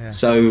this. Yeah.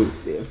 So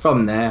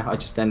from there, I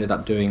just ended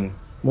up doing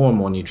more and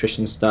more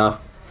nutrition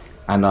stuff.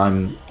 And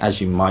I'm, as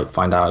you might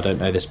find out, I don't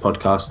know this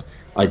podcast,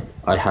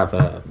 I have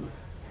a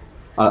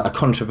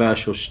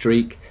controversial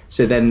streak.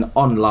 So then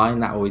online,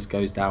 that always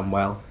goes down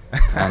well.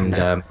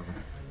 And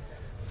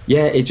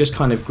it just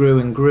kind of grew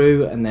and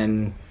grew. And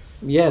then,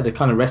 the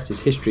kind of rest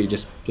is history,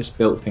 just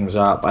built things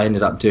up. I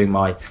ended up doing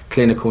my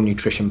clinical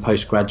nutrition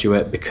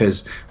postgraduate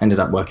because I ended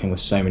up working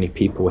with so many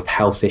people with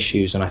health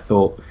issues. And I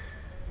thought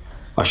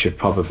I should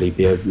probably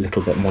be a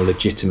little bit more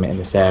legitimate in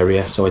this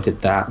area. So I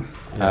did that.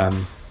 Yeah.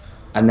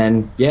 And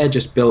then,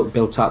 just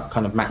built up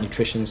kind of Mac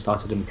Nutrition,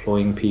 started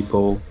employing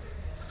people,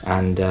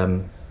 and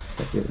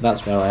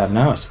that's where I am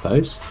now, I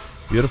suppose.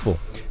 Beautiful.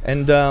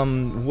 And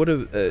what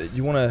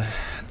you want to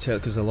tell,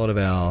 because a lot of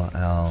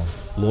our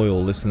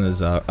loyal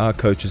listeners are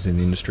coaches in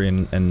the industry,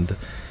 and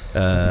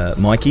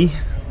Mikey,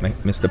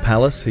 Mr.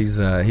 Palace, he's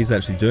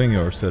actually doing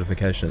your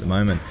certification at the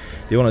moment.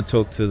 Do you want to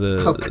talk to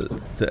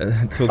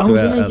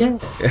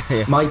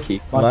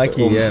Mikey,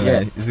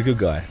 man, he's a good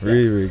guy,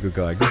 really, really good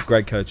guy,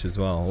 great coach as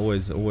well,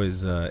 always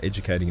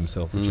educating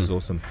himself, which is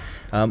awesome.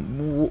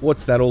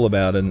 What's that all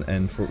about,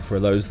 and for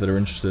those that are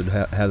interested,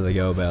 how do they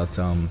go about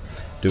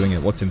doing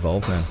it? What's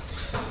involved, man?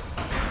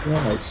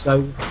 Yeah,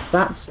 so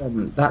that's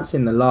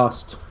in the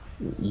last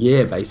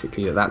year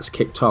basically that's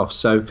kicked off.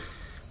 So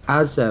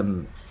as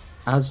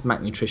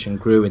Mac Nutrition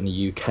grew in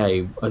the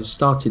UK, I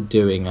started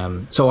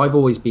doing, so I've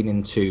always been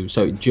into,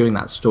 so during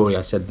that story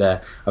I said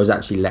there, I was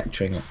actually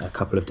lecturing at a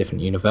couple of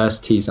different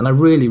universities, and I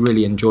really,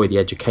 really enjoy the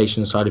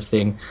education side of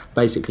thing.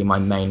 Basically my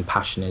main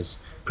passion is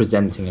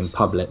presenting in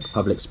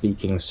public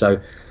speaking.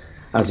 So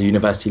as a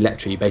university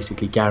lecturer, you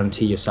basically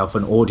guarantee yourself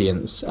an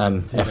audience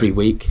every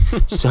week.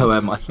 So,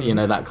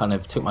 that kind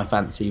of took my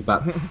fancy,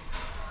 but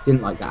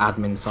didn't like the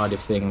admin side of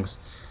things.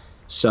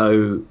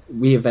 So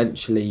we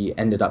eventually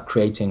ended up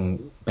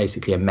creating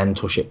basically a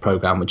mentorship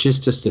program, which is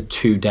just a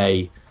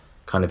 2-day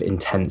kind of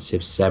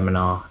intensive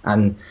seminar.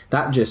 And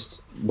that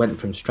just went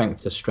from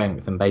strength to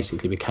strength and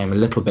basically became a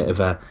little bit of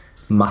a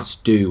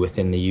must-do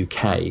within the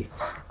UK.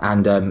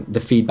 And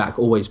the feedback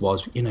always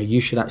was, you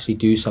should actually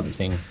do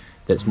something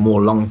that's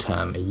more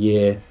long-term, a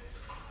year,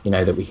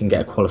 that we can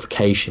get a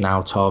qualification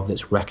out of,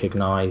 that's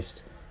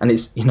recognised. And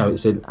it's,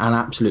 it's an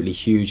absolutely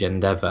huge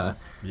endeavour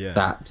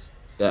that...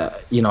 I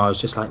was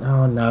just like,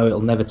 no,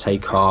 it'll never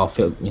take off.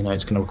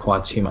 It's going to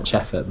require too much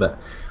effort. But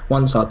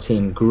once our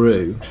team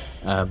grew,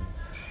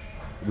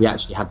 we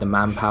actually had the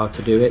manpower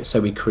to do it. So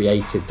we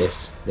created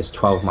this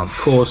 12-month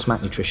course,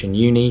 Mac Nutrition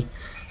Uni,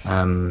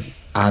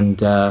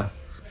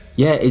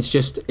 it's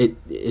just it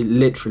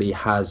literally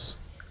has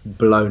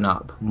blown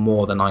up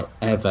more than I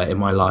ever in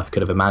my life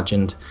could have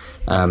imagined.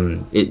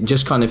 It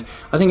just kind of,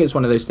 I think it's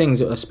one of those things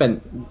that I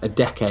spent a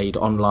decade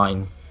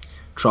online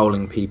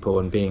trolling people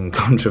and being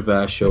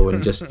controversial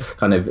and just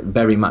kind of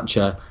very much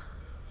I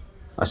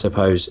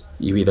suppose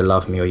you either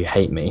love me or you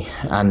hate me,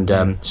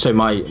 and so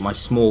my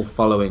small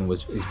following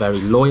is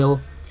very loyal,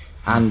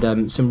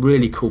 and some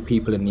really cool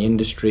people in the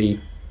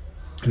industry,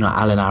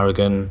 Alan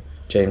Aragon,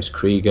 James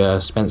Krieger,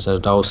 Spencer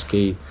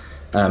Adolsky,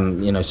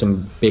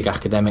 some big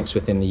academics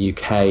within the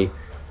UK,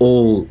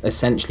 all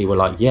essentially were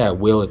like,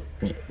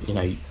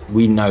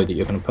 we know that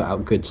you're going to put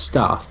out good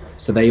stuff,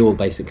 so they all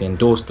basically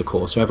endorsed the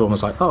course. So everyone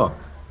was like,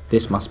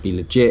 this must be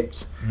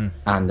legit.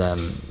 And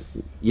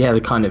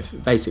the kind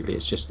of basically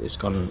it's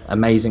gone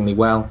amazingly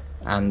well,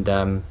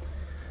 and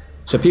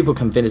so people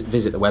can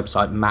visit the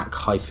website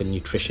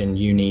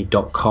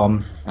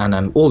mac-nutritionuni.com,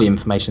 and all the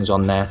information's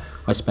on there.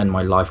 I spend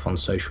my life on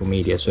social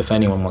media, so if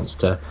anyone wants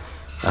to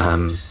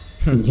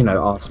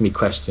ask me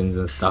questions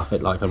and stuff,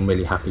 I'm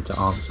really happy to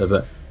answer.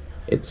 But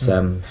it's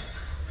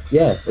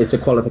it's a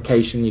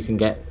qualification. You can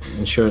get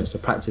insurance to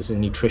practice as a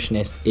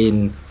nutritionist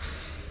in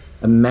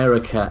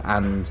America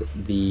and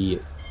the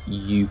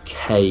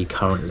UK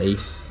currently,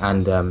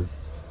 and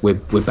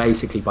we're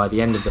basically, by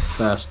the end of the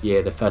first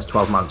year, the first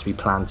 12 months, we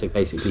plan to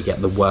basically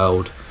get the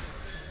world,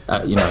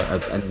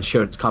 an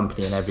insurance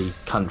company in every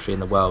country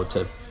in the world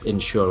to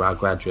insure our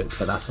graduates.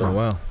 But that's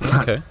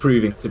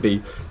proving to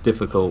be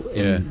difficult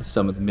in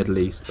some of the Middle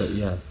East. But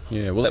well,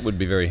 that would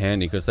be very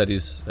handy, because that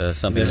is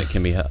something that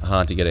can be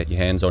hard to get your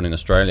hands on in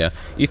Australia.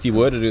 If you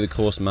were to do the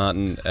course,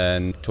 Martin,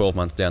 and 12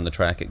 months down the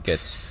track it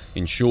gets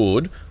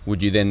insured,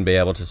 would you then be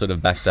able to sort of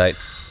backdate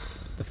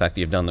the fact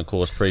that you've done the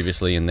course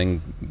previously and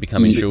then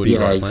become insured? Be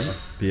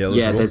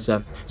eligible?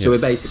 So we're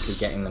basically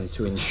getting them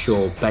to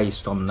insure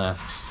based on the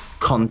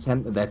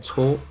content that they're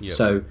taught.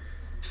 So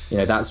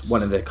that's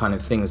one of the kind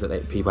of things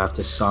that people have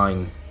to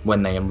sign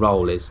when they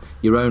enroll is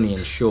you're only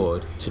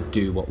insured to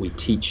do what we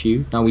teach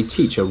you. Now we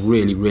teach a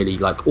really, really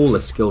like all the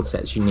skill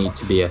sets you need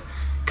to be a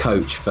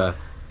coach for,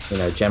 you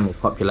know, general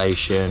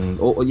population,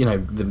 or you know,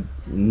 the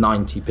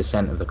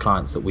 90% of the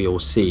clients that we all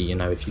see. You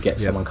know, if you get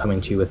someone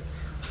coming to you with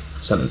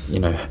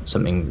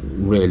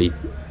something really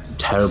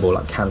terrible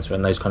like cancer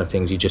and those kind of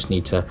things, you just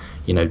need to,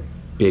 you know,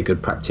 be a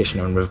good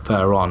practitioner and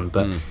refer on.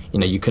 But you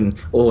know, you can,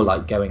 or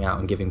like going out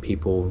and giving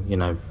people, you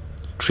know,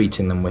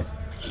 treating them with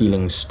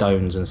healing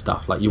stones and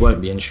stuff, like you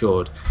won't be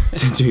insured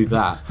to do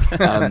that.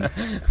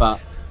 But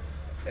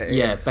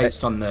yeah,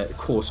 based on the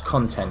course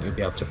content, you'll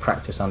be able to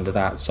practice under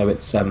that. So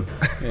it's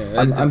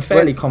I'm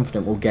fairly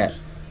confident we'll get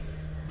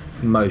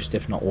most,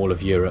 if not all,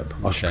 of Europe,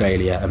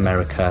 Australia,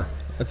 America.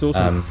 That's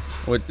awesome.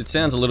 Well, it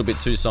sounds a little bit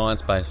too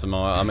science-based for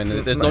my... I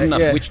mean, there's not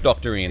enough witch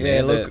doctoring in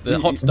there. Look, the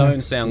hot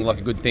stones sound like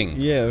a good thing.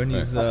 Yeah, when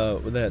he's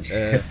with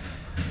that...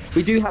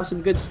 We do have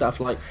some good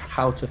stuff, like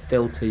how to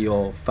filter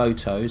your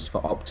photos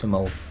for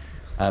optimal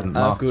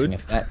marketing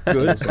effect.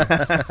 Good.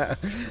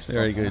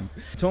 Very good.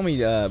 Tommy,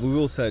 we will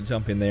also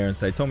jump in there and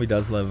say Tommy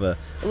does love a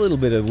little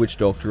bit of witch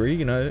doctory.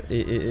 You know,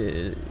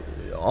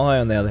 I,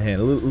 on the other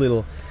hand, a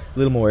little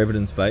more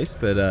evidence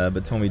based,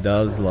 but Tommy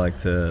does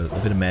like a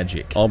bit of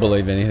magic. I'll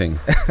believe anything.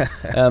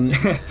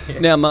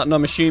 Now, Martin,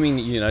 I'm assuming,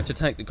 you know, to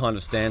take the kind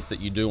of stance that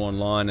you do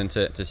online and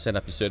to set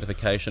up your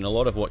certification, a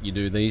lot of what you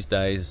do these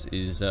days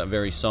is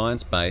very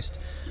science based.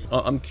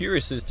 I'm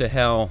curious as to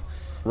how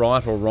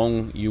right or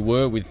wrong you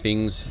were with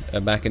things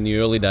back in the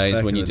early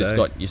days when you just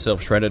got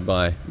yourself shredded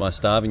by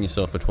starving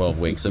yourself for 12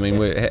 weeks. I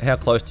mean, how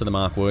close to the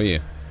mark were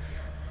you?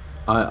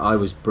 I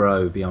was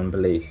bro beyond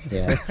belief.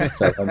 Yeah.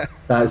 So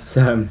that's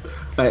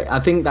I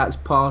think that's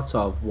part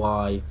of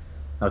why,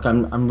 like,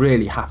 I'm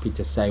really happy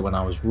to say when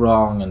I was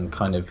wrong and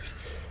kind of,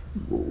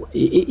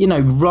 you know,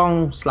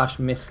 wrong /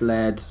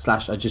 misled /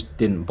 I just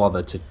didn't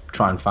bother to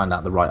try and find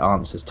out the right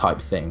answers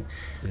type thing.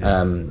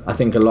 I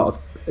think a lot of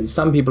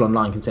some people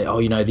online can say, oh,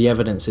 you know, the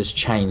evidence has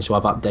changed, so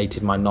I've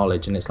updated my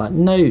knowledge, and it's like,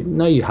 no,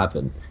 you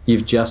haven't.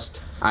 You've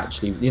just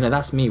actually, you know,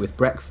 that's me with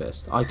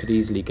breakfast. I could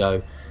easily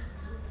go,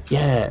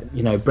 yeah,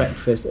 you know,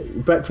 breakfast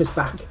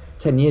back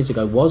 10 years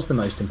ago was the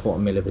most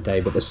important meal of the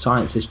day, but the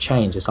science has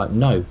changed. It's like,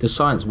 no, the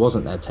science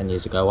wasn't there 10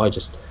 years ago. I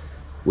just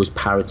was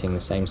parroting the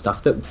same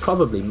stuff that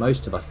probably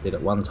most of us did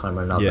at one time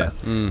or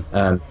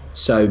another.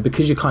 So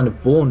because you're kind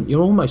of born,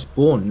 you're almost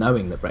born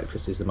knowing that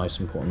breakfast is the most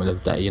important meal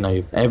of the day. You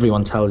know,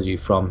 everyone tells you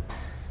from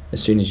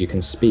as soon as you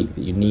can speak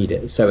that you need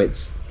it. So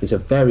it's a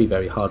very,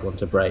 very hard one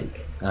to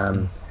break.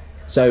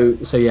 So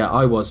yeah,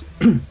 I was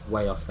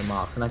way off the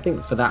mark. And I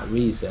think for that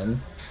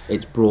reason,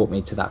 it's brought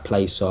me to that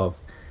place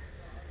of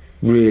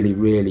really,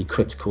 really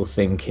critical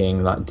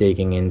thinking, like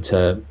digging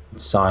into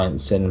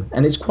science.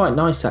 And it's quite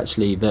nice,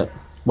 actually, that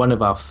one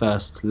of our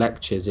first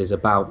lectures is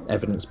about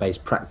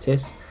evidence-based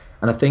practice.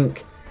 And I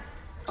think,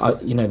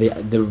 you know,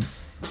 the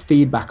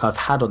feedback I've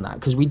had on that,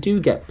 because we do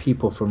get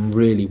people from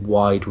really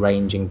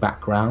wide-ranging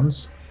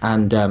backgrounds.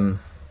 And,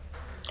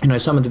 you know,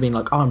 some of them being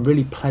like, oh, I'm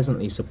really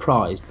pleasantly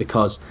surprised,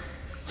 because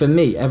for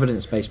me,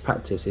 evidence-based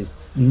practice is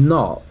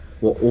not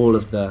what all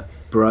of the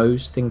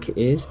bros think it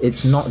is.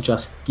 It's not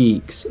just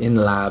geeks in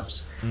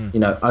labs. You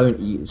know,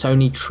 it's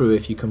only true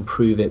if you can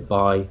prove it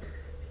by,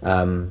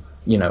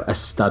 you know, a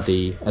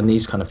study and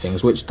these kind of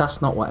things, which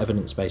that's not what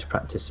evidence-based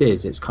practice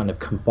is. It's kind of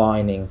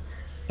combining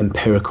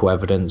empirical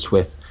evidence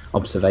with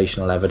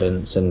observational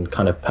evidence and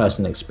kind of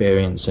personal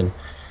experience and,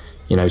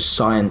 you know,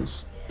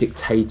 science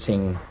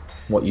dictating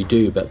what you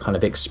do, but kind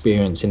of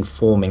experience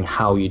informing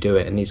how you do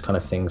it and these kind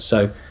of things.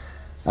 So,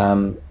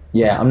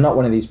 yeah, I'm not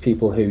one of these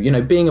people who, you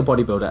know, being a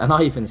bodybuilder, and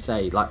I even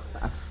say, like,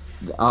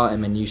 our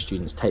MNU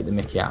students take the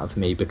mickey out of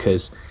me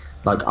because,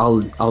 like,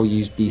 I'll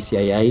use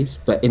BCAAs,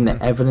 but in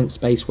the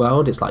evidence-based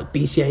world, it's like,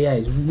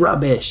 BCAAs,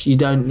 rubbish, you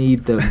don't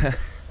need them.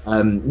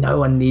 No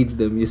one needs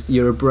them.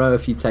 You're a bro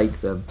if you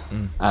take them.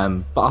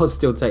 But I'll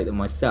still take them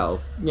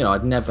myself. You know,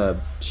 I'd never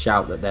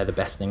shout that they're the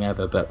best thing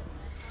ever, but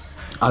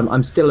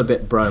I'm still a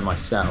bit bro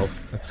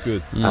myself. That's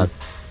good.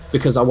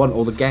 Because I want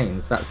all the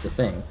gains, that's the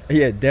thing.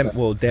 Yeah,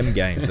 dem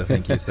gains, I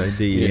think you say.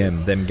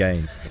 DEM, them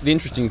gains. The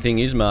interesting thing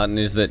is, Martin,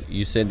 is that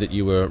you said that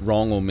you were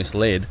wrong or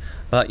misled,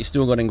 but you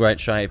still got in great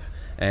shape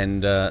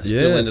and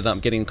still ended up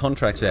getting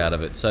contracts out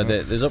of it. So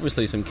there's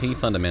obviously some key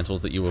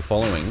fundamentals that you were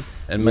following,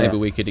 and maybe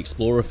we could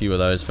explore a few of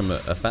those from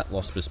a fat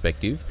loss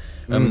perspective.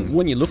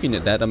 When you're looking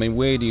at that, I mean,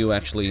 where do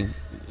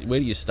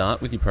you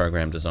start with your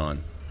program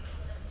design?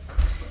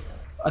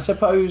 I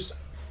suppose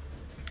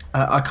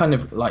I kind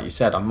of, like you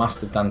said, I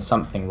must have done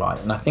something right.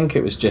 And I think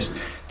it was just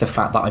the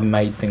fact that I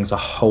made things a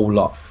whole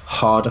lot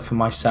harder for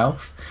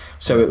myself.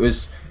 So it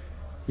was,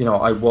 you know,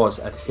 I was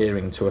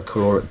adhering to a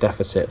caloric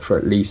deficit for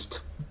at least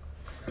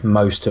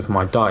most of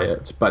my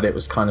diet, but it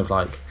was kind of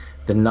like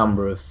the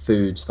number of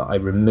foods that I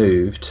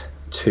removed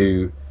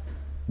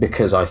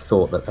because I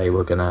thought that they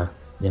were going to,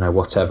 you know,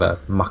 whatever,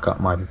 muck up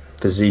my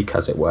physique,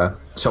 as it were.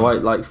 So I,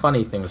 like,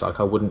 funny things like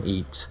I wouldn't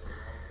eat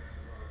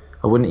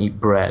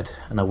bread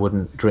and I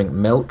wouldn't drink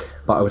milk,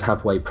 but I would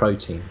have whey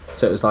protein.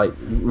 So it was like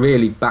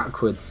really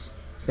backwards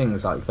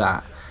things like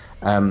that.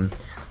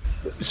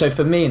 So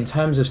for me, in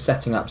terms of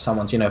setting up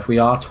someone's, if we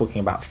are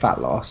talking about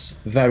fat loss,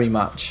 very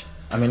much,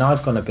 I mean,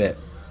 I've gone a bit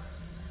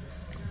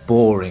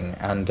boring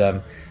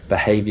and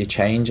behavior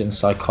change and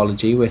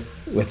psychology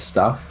with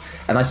stuff.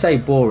 And I say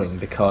boring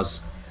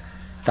because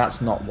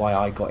that's not why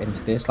I got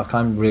into this. Like,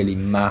 I'm really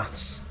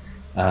maths,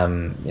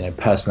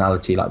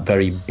 personality, like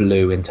very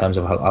blue in terms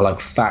of I like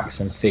facts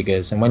and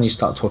figures. And when you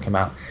start talking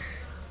about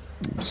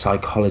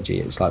psychology,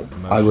 it's like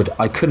I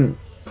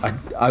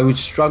would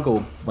struggle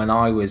when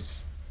I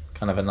was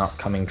kind of an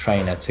upcoming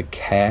trainer to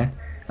care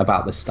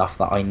about the stuff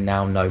that I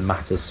now know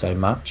matters so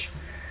much.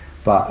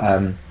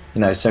 But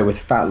so with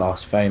fat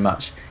loss, very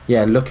much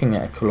looking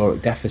at a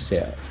caloric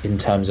deficit in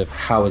terms of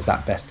how is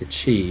that best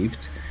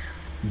achieved,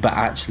 but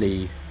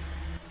actually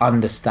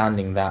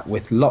understanding that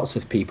with lots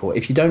of people,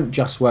 if you don't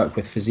just work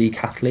with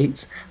physique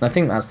athletes, and I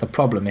think that's the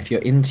problem, if you're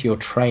into your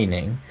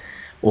training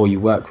or you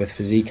work with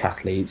physique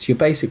athletes, you're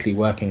basically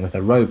working with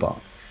a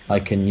robot,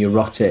 like a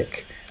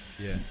neurotic,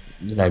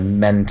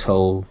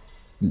 mental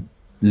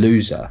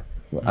loser.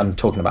 I'm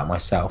talking about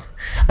myself.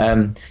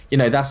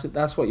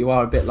 That's what you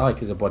are a bit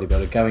like as a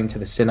bodybuilder, going to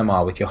the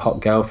cinema with your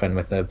hot girlfriend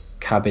with a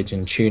cabbage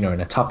and tuna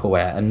and a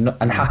Tupperware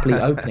and happily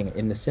opening it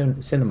in the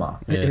cinema.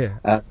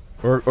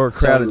 Or a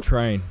crowded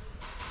train.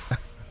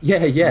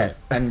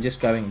 And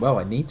just going, well,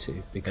 I need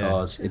to,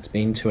 because it's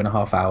been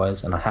 2.5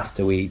 hours and I have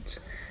to eat,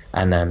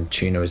 and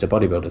tuna is a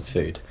bodybuilder's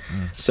food.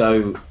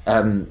 So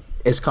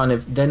it's kind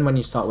of, then when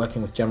you start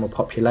working with general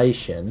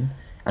population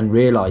and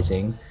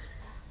realizing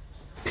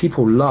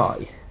people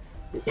lie.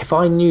 If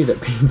I knew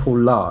that people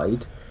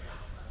lied,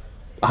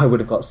 I would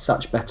have got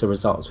such better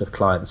results with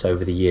clients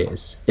over the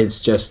years. It's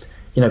just,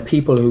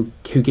 people who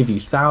give you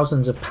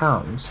thousands of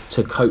pounds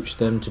to coach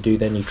them to do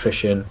their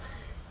nutrition,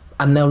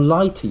 and they'll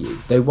lie to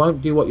you. They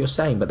won't do what you're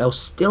saying, but they'll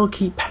still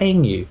keep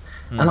paying you.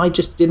 And I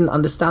just didn't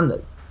understand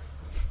that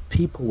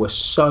people were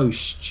so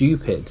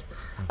stupid.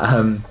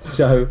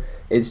 So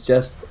it's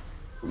just,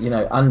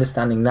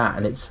 understanding that,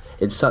 and it's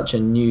such a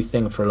new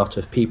thing for a lot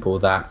of people,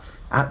 that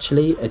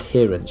actually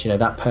adherence,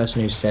 that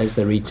person who says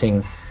they're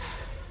eating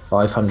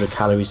 500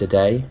 calories a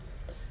day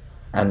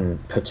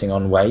and putting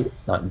on weight,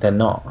 like, they're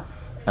not.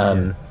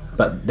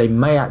 But they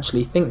may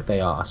actually think they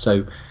are.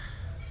 So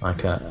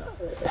like I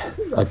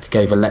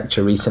gave a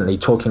lecture recently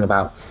talking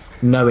about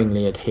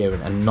knowingly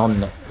adherent and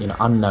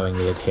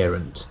unknowingly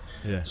adherent.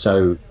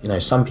 So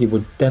some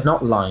people, they're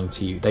not lying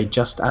to you, they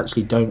just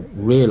actually don't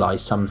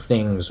realize some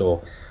things,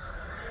 or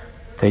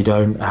they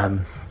don't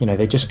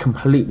they just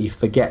completely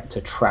forget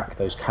to track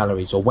those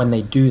calories, or when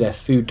they do their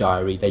food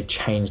diary, they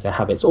change their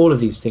habits. All of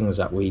these things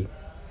that we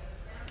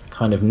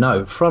kind of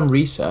know from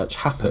research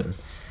happen,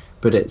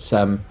 but it's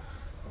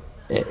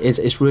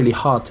really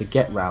hard to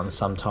get round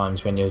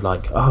sometimes when you're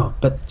like, oh,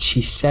 but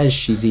she says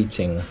she's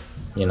eating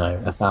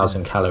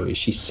 1,000 calories,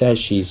 she says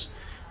she's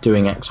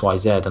doing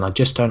XYZ, and I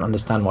just don't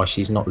understand why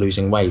she's not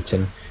losing weight.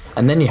 And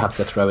then you have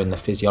to throw in the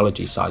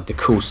physiology side, the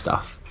cool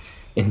stuff,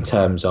 in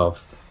terms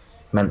of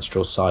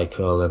menstrual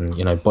cycle and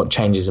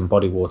changes in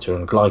body water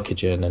and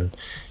glycogen, and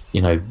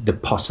the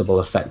possible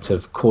effect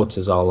of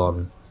cortisol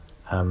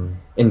on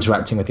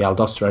interacting with the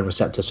aldosterone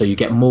receptor, so you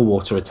get more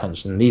water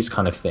retention, these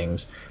kind of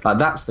things. Like,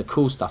 that's the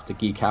cool stuff to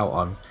geek out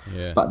on.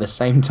 But at the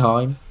same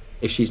time,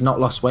 if she's not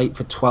lost weight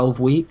for 12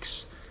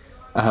 weeks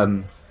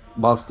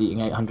whilst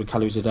eating 800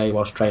 calories a day,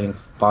 whilst training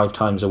 5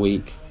 times a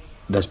week,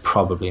 there's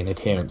probably an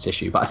adherence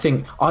issue. But I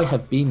think I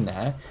have been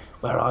there,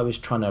 where I was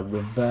trying to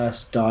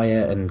reverse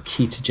diet and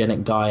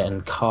ketogenic diet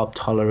and carb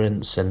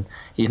tolerance and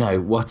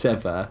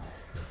whatever,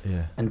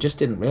 and just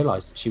didn't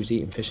realise that she was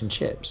eating fish and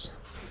chips.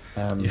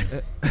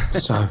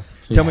 So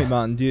tell me,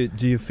 Martin,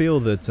 do you feel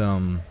that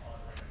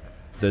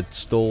that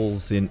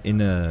stalls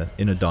in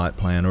a diet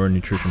plan or a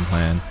nutrition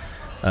plan,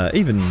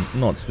 even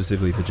not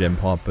specifically for Gen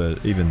Pop,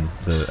 but even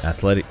the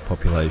athletic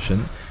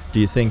population, do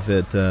you think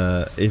that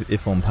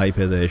if on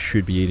paper they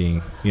should be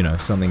eating,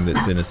 something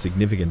that's in a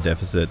significant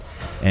deficit,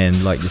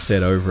 and like you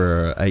said,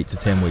 over an 8 to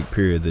 10 week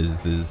period,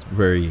 there's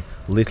very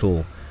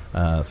little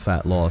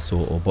fat loss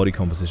or body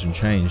composition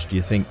change? Do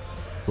you think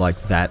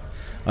like that?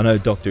 I know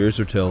Dr.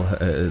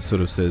 Israetel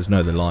sort of says,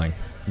 no, they're lying.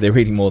 They're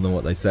eating more than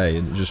what they say,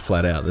 and just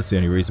flat out, that's the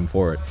only reason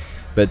for it.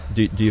 But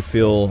do you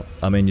feel,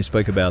 I mean, you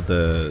spoke about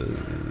the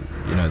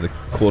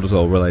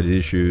cortisol related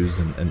issues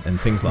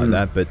and things like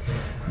that, but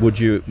would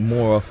you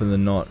more often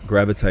than not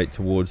gravitate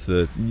towards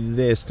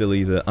they're still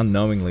either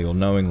unknowingly or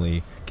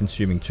knowingly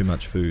consuming too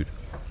much food?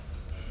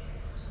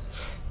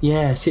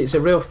 Yeah, see, it's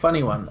a real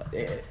funny one.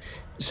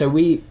 So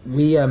we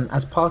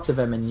as part of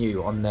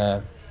MNU,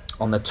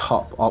 on the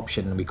top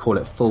option, we call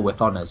it Full With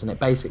Honours, and it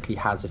basically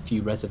has a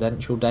few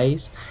residential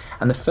days.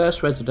 And the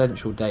first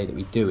residential day that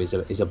we do is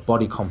a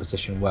body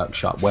composition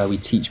workshop, where we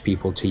teach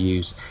people to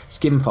use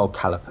skin fold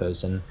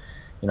calipers. And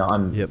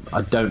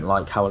I don't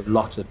like how a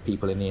lot of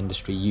people in the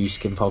industry use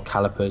skin fold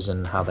calipers,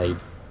 and how they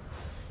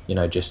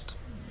just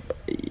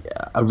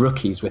are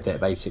rookies with it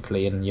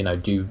basically,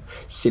 and do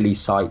silly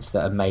sites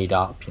that are made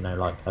up,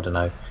 like, I don't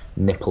know,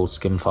 nipple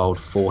skin fold,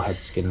 forehead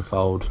skin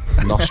fold,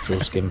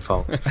 nostril skin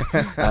fold.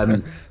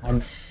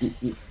 And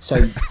so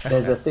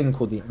there's a thing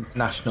called the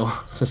International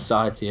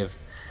Society of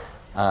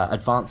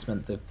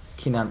Advancement of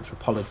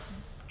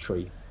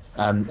Kinanthropology,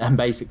 and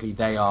basically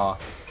they've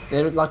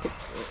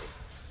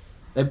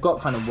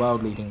got kind of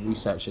world-leading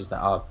researchers that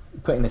are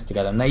putting this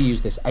together, and they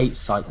use this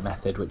 8-site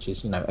method, which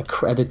is,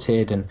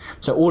 accredited, and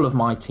so all of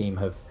my team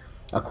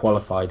are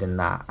qualified in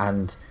that,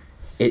 and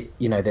it,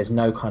 there's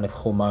no kind of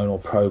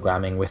hormonal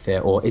programming with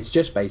it, or it's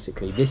just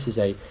basically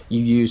you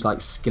use like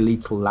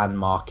skeletal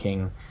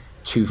landmarking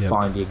to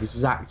find the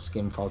exact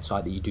skin fold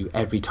site that you do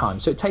every time.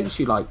 So it takes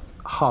you like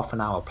half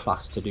an hour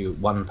plus to do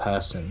one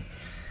person,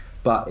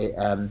 but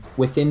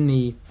within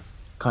the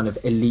kind of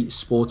elite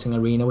sporting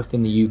arena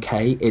within the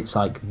UK, it's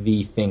like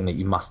the thing that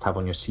you must have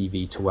on your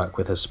CV to work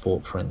with a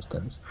sport, for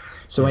instance.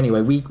 So anyway,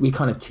 we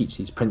kind of teach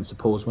these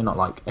principles. We're not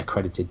like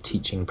accredited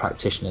teaching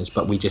practitioners,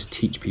 but we just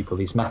teach people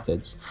these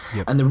methods.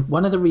 And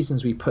one of the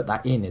reasons we put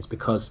that in is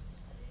because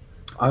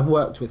I've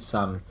worked with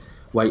some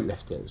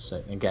weightlifters,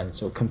 so again,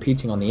 so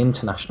competing on the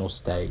international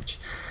stage,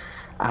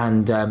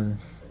 and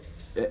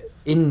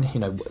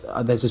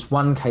there's this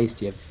one case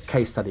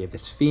study of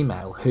this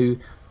female who,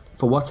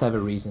 for whatever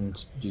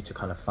reasons, due to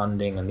kind of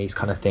funding and these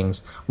kind of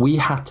things, we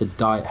had to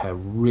diet her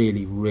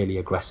really, really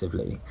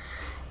aggressively.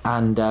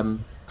 And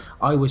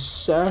I was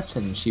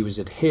certain she was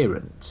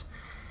adherent.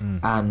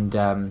 And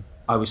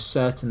I was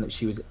certain that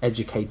she was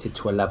educated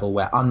to a level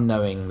where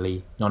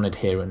unknowingly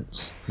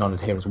non-adherence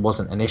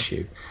wasn't an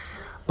issue.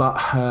 But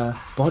her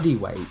body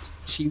weight,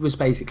 she was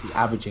basically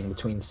averaging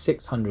between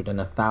 600 and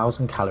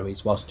 1,000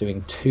 calories whilst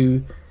doing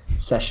 2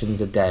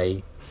 sessions a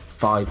day,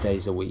 5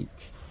 days a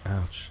week.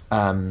 Ouch.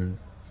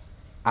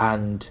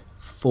 And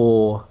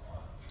for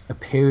a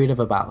period of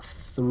about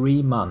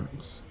 3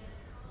 months,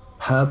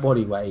 her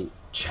body weight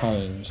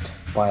changed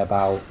by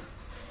about,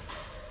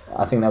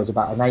 I think there was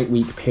about an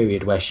 8-week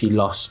period where she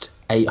lost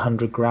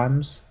 800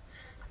 grams,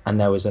 and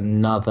there was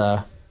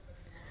another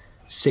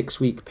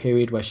 6-week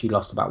period where she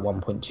lost about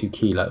 1.2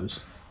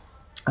 kilos.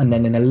 And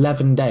then in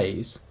 11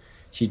 days,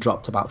 she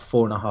dropped about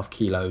 4.5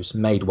 kilos,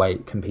 made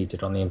weight,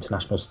 competed on the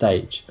international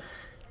stage.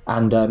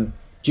 And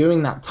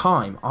during that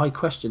time, I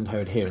questioned her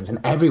adherence, and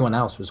everyone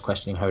else was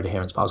questioning her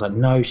adherence, but I was like,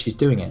 no, she's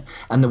doing it.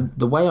 And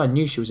the way I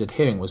knew she was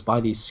adhering was by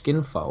these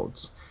skin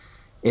folds,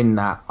 in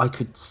that I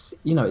could,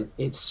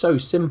 it's so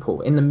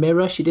simple. In the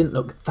mirror, she didn't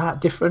look that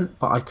different,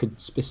 but I could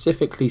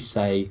specifically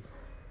say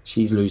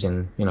she's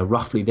losing,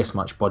 roughly this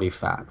much body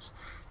fat.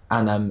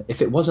 And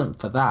if it wasn't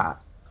for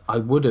that, I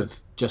would have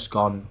just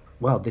gone,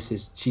 well,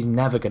 she's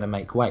never going to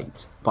make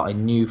weight. But I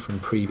knew from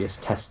previous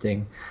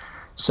testing.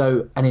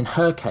 So, and in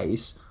her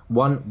case,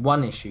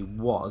 one issue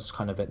was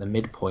kind of at the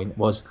midpoint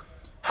was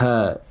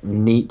her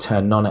NEAT,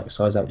 her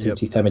non-exercise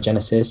activity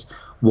thermogenesis,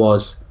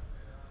 was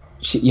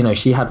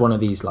she had one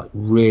of these like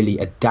really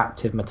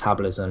adaptive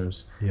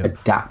metabolisms,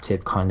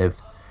 adaptive kind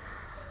of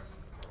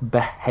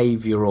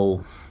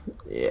behavioral.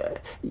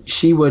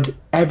 She would,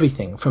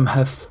 everything from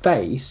her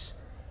face,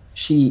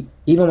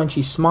 even when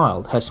she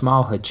smiled, her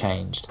smile had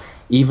changed.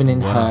 Even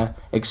in her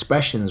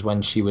expressions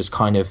when she was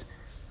kind of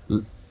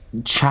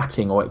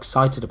chatting or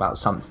excited about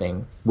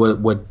something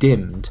were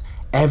dimmed.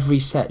 Every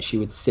set she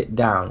would sit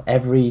down,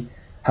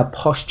 her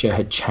posture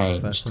had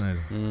changed.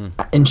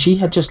 And she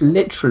had just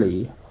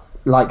literally,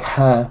 like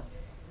her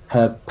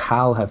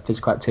PAL, her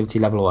physical activity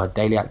level, or her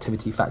daily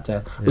activity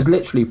factor was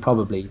literally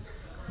probably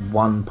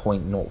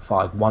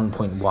 1.05,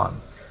 1.1.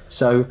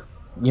 So,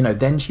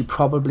 then she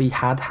probably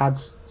had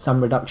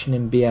some reduction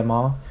in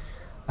BMR,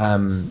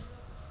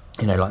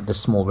 like the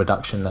small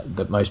reduction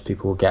that most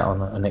people will get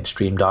on an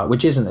extreme diet,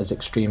 which isn't as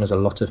extreme as a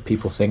lot of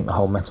people think, the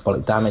whole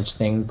metabolic damage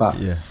thing. But,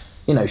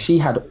 she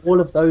had all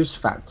of those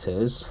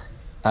factors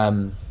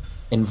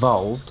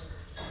involved,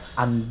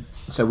 and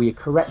so we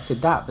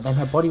corrected that, but then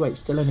her body weight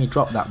still only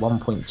dropped that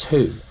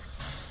 1.2.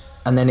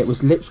 And then it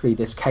was literally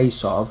this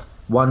case of,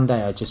 one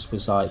day I just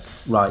was like,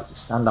 right,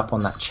 stand up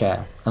on that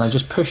chair. And I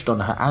just pushed on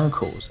her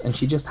ankles, and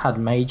she just had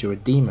major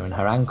edema in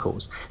her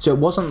ankles. So it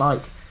wasn't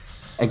like,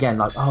 again,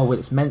 like, oh, well,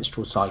 it's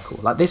menstrual cycle.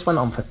 Like, this went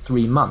on for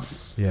 3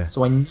 months.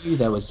 So I knew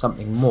there was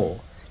something more.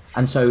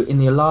 And so in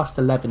the last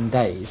 11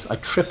 days, I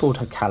tripled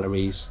her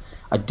calories.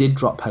 I did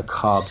drop her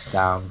carbs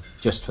down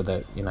just for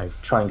the,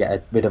 try and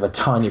get rid of a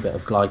tiny bit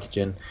of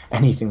glycogen,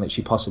 anything that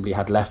she possibly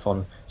had left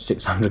on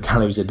 600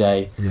 calories a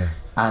day.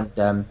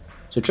 And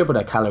so tripled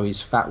her calories,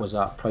 fat was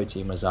up,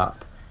 protein was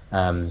up,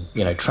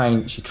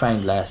 she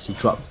trained less, she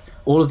dropped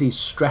all of these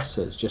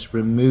stressors, just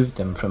removed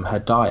them from her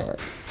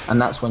diet. And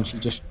that's when she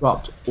just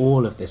dropped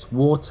all of this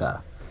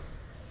water.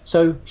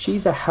 So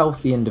she's a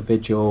healthy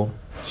individual,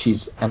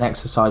 she's an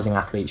exercising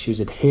athlete, she was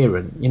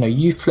adherent.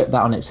 You flip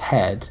that on its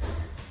head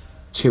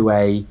to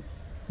I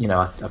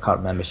can't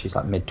remember, she's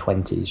like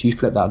mid-20s. You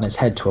flip that on its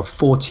head to a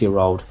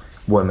 40-year-old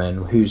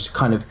woman who's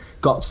kind of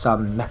got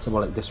some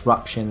metabolic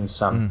disruption,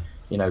 some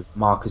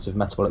markers of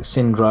metabolic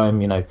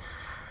syndrome.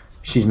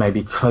 She's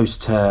maybe close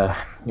to,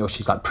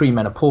 she's like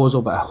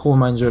premenopausal, but her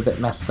hormones are a bit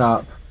messed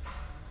up.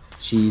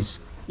 She's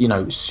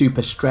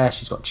super stressed,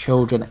 she's got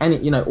children,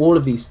 and all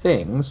of these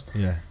things.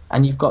 Yeah.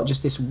 And you've got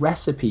just this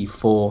recipe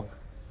for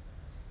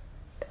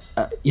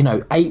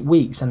 8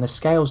 weeks and the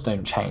scales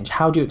don't change.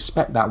 How do you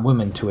expect that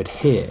woman to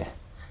adhere?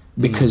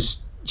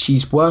 Because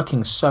she's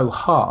working so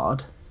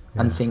hard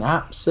and seeing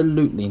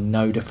absolutely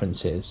no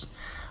differences.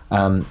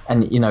 And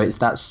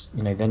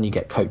then you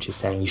get coaches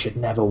saying you should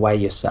never weigh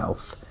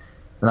yourself.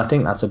 And I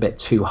think that's a bit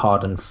too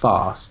hard and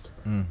fast,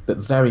 but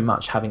very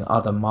much having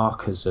other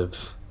markers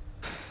of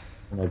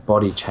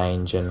body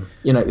change. And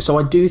so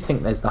I do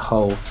think there's the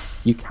whole,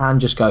 you can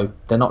just go,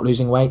 they're not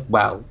losing weight,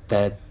 well,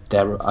 they're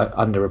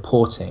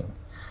underreporting.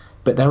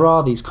 But there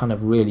are these kind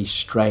of really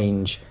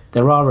strange,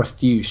 there are a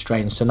few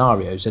strange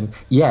scenarios. And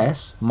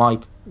yes, my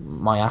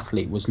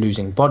athlete was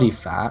losing body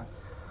fat,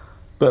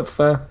 but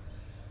for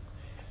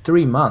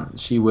 3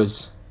 months she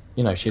was,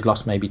 she'd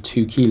lost maybe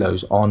 2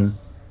 kilos on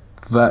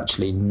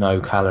virtually no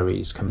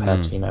calories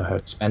compared to her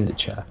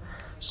expenditure.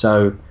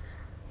 So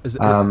is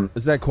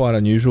that quite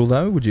unusual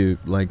though? Would you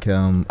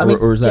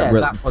or is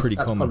that pretty common?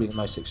 That's probably the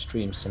most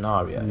extreme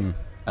scenario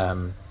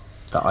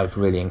that I've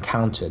really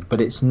encountered.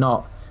 But it's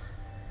not.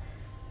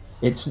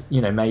 It's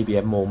maybe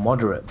a more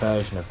moderate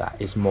version of that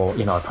is more.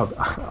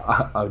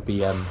 I would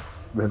be a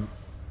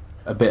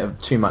bit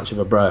of too much of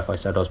a bro if I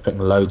said I was putting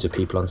loads of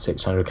people on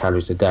 600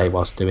 calories a day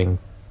whilst doing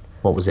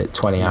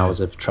 20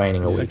 hours of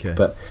training a week. Okay.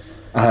 But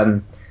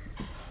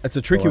it's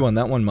a tricky one,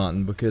 that one,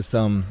 Martin, because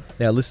our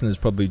listeners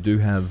probably do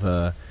have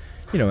a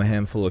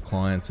handful of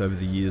clients over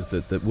the years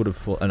that would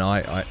have and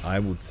I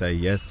would say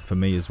yes for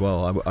me as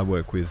well. I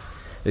work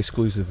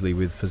exclusively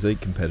with physique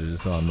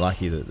competitors, so I'm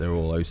lucky that they're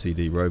all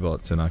OCD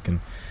robots and I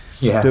can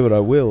do what I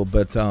will.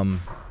 But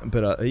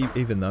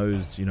even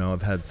those,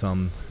 I've had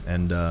some,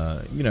 and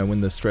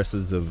when the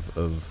stresses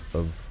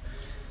of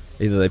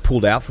either they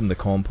pulled out from the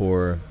comp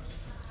or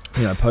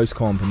post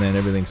comp, and then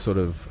everything sort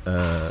of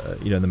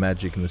the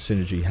magic and the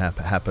synergy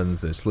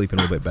happens. They're sleeping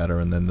a little bit better,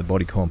 and then the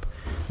body comp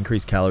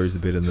increased calories a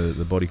bit, and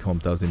the body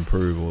comp does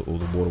improve, or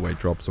the water weight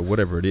drops, or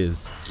whatever it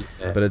is.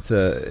 Yeah. But it's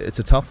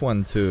a tough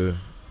one to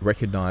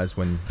recognize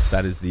when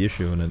that is the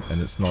issue, and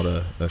it's not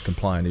a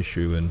compliant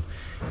issue. And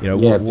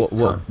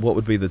what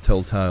would be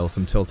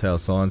some telltale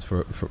signs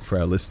for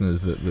our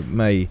listeners that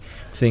may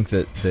think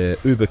that they're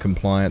uber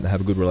compliant, they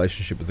have a good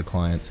relationship with the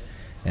client,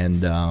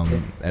 and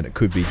it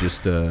could be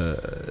just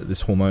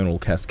this hormonal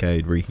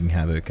cascade wreaking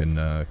havoc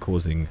and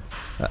causing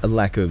a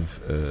lack of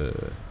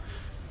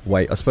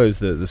weight. I suppose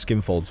the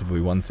skin folds would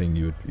be one thing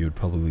you would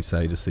probably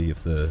say to see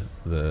if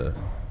the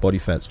body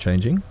fat's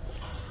changing.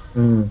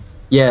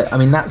 Yeah, I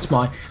mean that's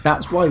why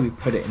we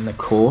put it in the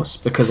course,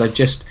 because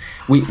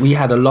we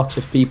had a lot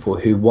of people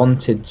who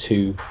wanted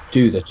to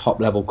do the top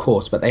level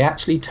course, but they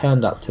actually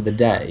turned up to the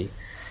day,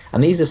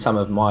 and these are some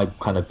of my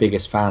kind of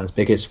biggest fans,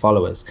 biggest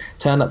followers,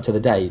 turned up to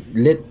the day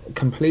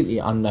completely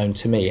unknown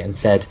to me and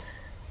said,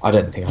 I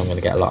don't think I'm going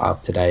to get a lot out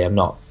of today.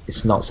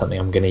 It's not something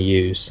I'm going to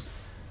use,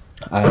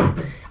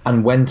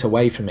 and went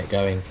away from it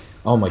going,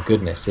 oh my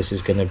goodness, this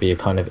is going to be a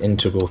kind of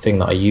integral thing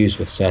that I use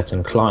with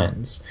certain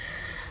clients.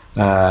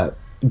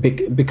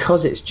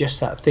 Because it's just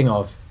that thing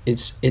of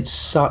it's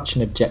such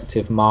an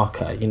objective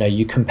marker.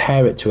 You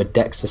compare it to a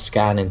DEXA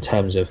scan in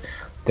terms of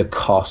the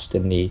cost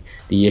and the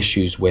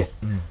issues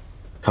with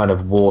kind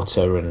of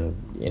water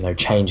and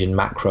change in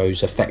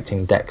macros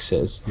affecting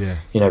DEXAs,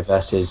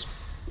 versus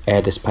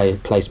air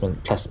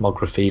displacement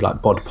plethysmography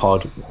like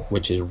BOD-POD,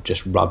 which is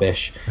just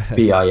rubbish,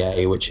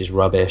 BIA, which is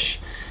rubbish.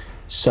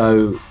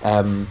 So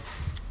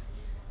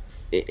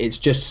it's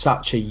just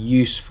such a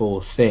useful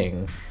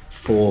thing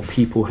for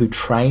people who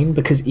train,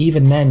 because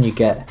even then you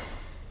get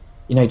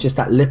just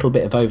that little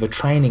bit of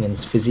overtraining in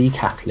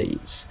physique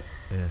athletes.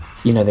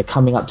 They're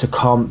coming up to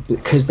comp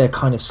because they're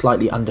kind of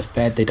slightly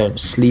underfed, they don't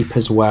sleep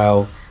as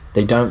well,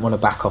 they don't want to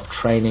back off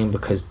training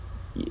because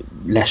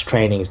less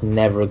training is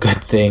never a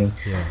good thing.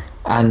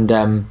 And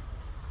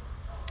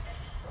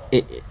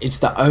it's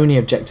the only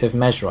objective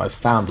measure I've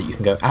found that you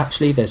can go,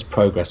 actually there's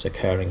progress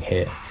occurring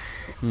here.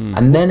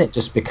 And then it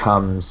just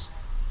becomes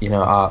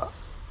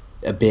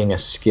being a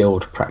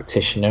skilled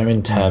practitioner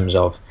in terms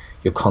of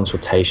your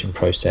consultation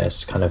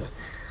process, kind of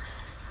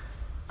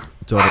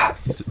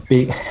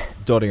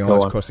dotting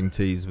I's, crossing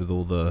T's with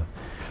all the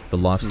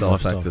lifestyle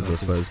factors, I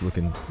suppose,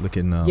 looking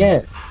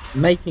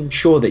making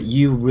sure that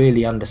you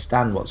really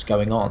understand what's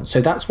going on. So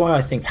that's why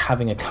I think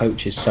having a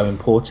coach is so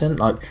important.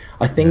 Like,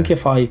 I think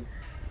if I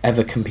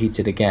ever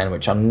competed again,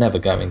 which I'm never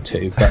going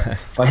to, but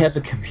if I ever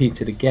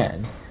competed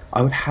again,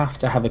 I would have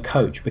to have a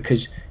coach,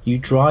 because you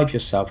drive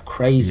yourself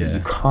crazy.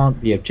 You can't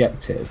be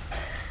objective.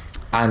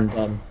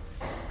 And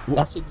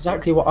that's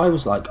exactly what I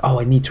was like. Oh,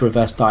 I need to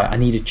reverse diet. I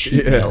need a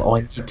cheat meal. Oh,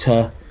 I need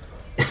to...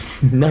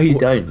 No, you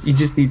don't. You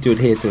just need to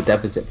adhere to a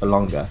deficit for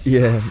longer.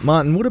 Yeah.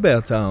 Martin, what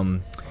about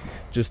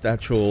just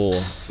actual,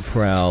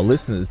 for our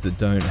listeners that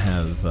don't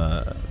have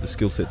the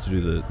skill set to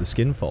do the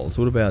skin folds,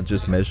 what about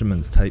just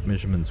measurements, tape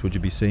measurements? Would you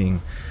be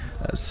seeing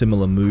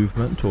similar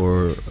movement,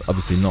 or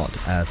obviously not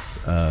as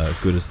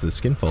good as the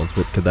skin folds,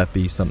 but could that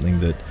be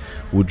something that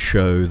would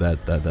show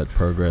that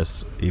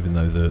progress even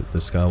though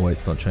the scale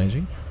weight's not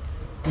changing?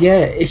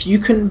 if you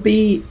can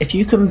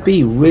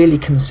be really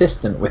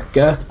consistent with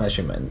girth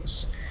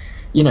measurements,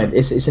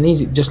 it's an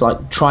easy, just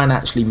like try and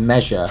actually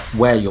measure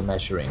where you're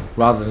measuring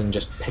rather than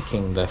just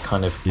picking the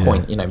kind of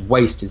point.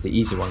 Waist is the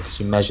easy one because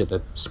you measure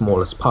the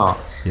smallest part.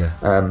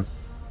 Kind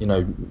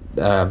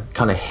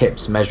of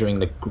hips, measuring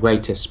the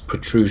greatest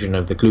protrusion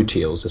of the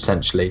gluteals,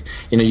 essentially.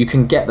 You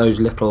can get those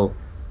little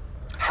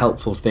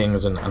helpful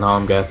things, and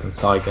arm girth and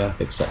thigh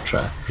girth,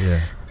 etc.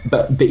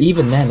 But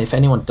even then, if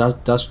anyone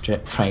does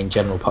train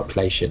general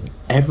population,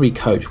 every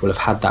coach will have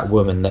had that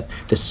woman that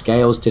the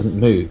scales didn't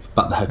move,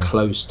 but her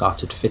clothes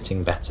started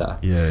fitting better.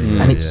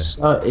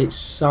 It's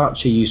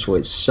such a useful.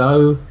 It's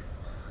so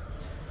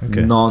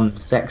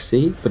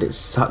non-sexy, but it's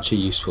such a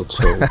useful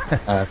tool.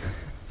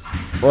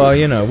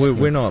 Well,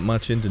 we're not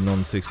much into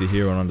non-sexy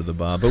here on Under the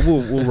Bar, but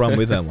we'll run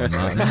with that one,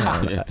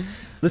 Martin.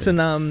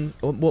 Listen,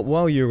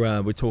 while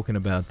we're talking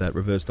about that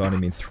reverse dieting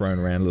being thrown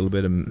around a little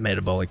bit, and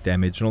metabolic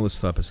damage and all this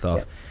type of stuff.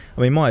 Yep.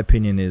 I mean, my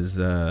opinion is,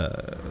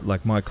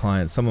 like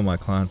some of my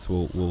clients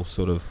will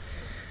sort of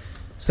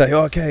say,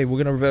 okay, we're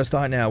going to reverse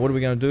diet now. What are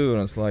we going to do?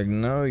 And it's like,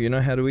 no, you know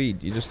how to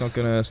eat. You're just not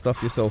going to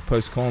stuff yourself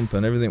post-comp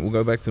and everything will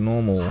go back to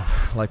normal.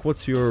 Like,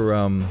 what's your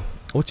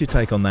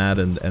take on that?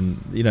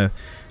 And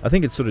I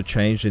think it's sort of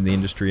changed in the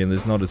industry, and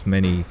there's not as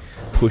many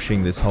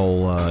pushing this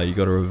whole you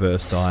got to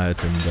reverse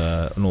diet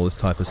and all this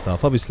type of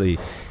stuff. Obviously,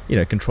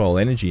 control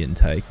energy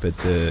intake, but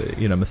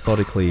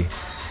methodically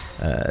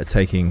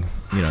taking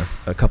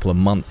a couple of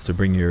months to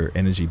bring your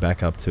energy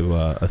back up to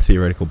a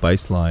theoretical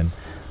baseline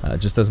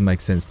just doesn't make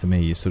sense to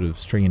me. You're sort of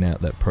stringing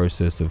out that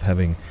process of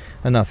having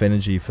enough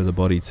energy for the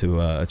body to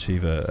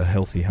achieve a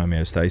healthy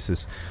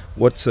homeostasis.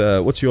 What's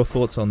your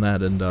thoughts on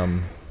that and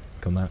on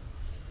that?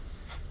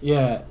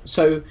 Yeah,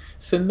 so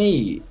for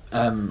me,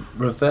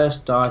 reverse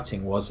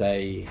dieting was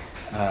a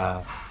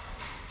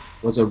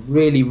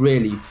really,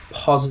 really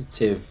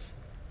positive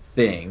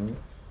thing.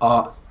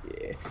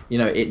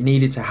 It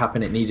needed to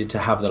happen. It needed to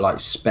have the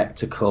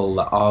spectacle,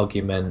 the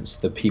arguments,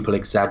 the people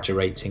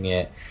exaggerating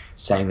it,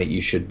 saying that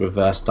you should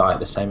reverse diet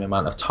the same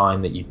amount of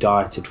time that you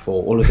dieted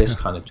for, all of this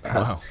kind of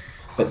jazz.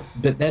 Wow.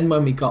 But then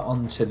when we got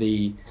on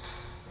to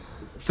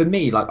for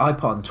me, I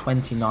put on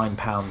 29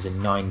 pounds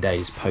in 9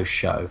 days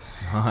post-show.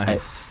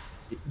 Nice.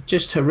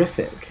 Just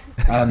horrific.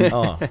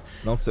 Not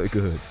so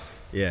good.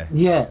 Yeah.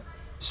 Yeah.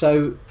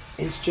 So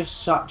it's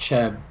just such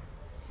an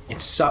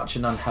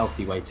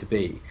unhealthy way to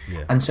be.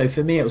 Yeah. And so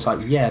for me, it was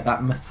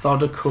that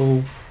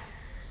methodical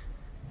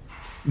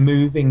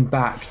moving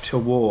back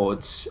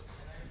towards,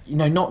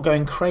 not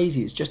going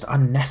crazy. It's just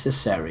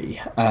unnecessary.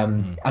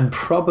 And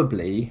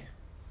probably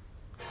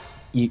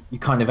you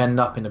kind of end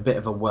up in a bit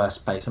of a worse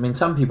place. I mean,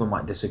 some people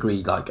might disagree,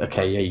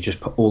 you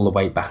just put all the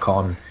weight back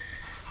on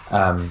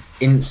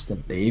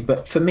instantly,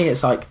 but for me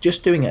it's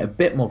just doing it a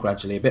bit more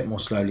gradually, a bit more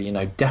slowly,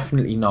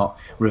 definitely not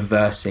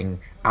reversing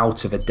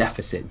out of a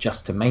deficit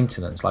just to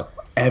maintenance.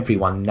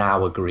 Everyone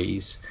now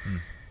agrees,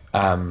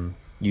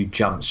 you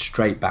jump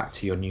straight back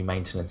to your new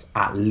maintenance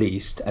at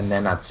least, and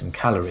then add some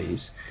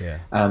calories.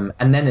 And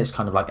then it's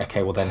kind of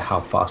okay, well then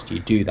how fast do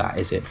you do that?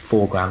 Is it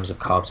 4 grams of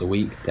carbs a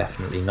week?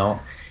 Definitely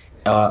not.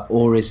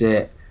 Or is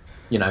it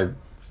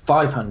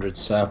 500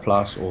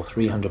 surplus or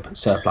 300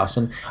 surplus?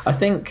 And I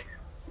think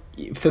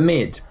for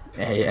me, it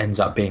ends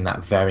up being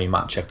that very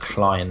much a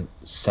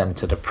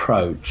client-centered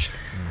approach.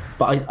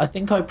 But I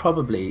think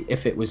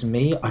if it was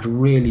me, I'd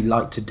really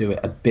like to do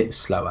it a bit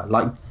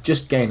slower.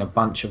 Just gain a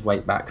bunch of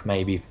weight back,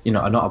 maybe,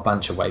 not a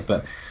bunch of weight,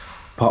 but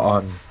put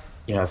on,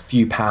 a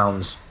few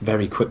pounds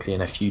very quickly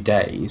in a few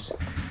days.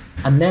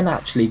 And then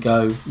actually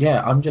go,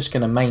 I'm just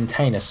going to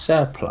maintain a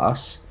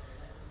surplus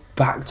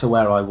back to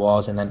where I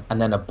was and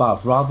then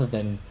above, rather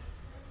than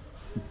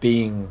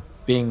being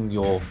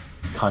your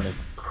kind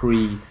of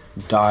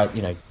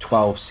pre-diet,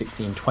 12,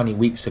 16, 20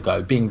 weeks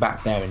ago, being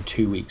back there in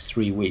 2 weeks,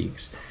 3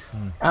 weeks,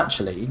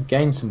 actually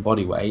gain some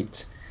body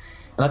weight.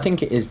 And I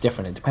think it is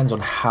different. It depends on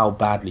how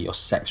badly your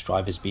sex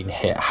drive has been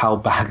hit, how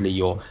badly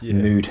your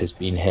mood has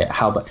been hit,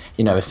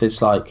 if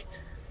it's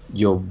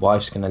your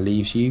wife's going to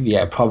leave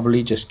you,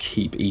 probably just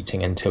keep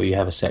eating until you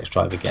have a sex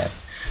drive again.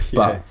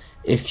 But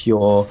if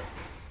you're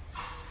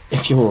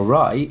all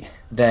right,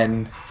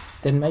 then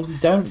maybe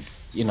don't,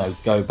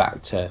 go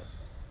back to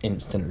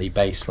instantly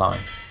baseline.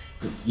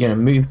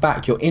 Move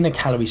back. You're in a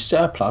calorie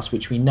surplus,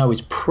 which we know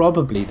is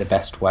probably the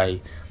best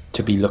way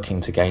to be looking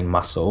to gain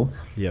muscle.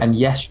 And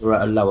yes, you're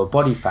at a lower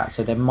body fat,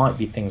 so there might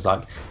be things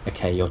like,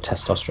 okay, your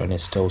testosterone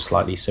is still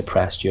slightly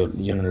suppressed, your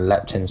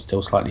leptin is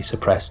still slightly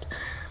suppressed.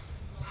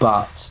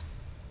 But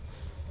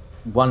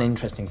one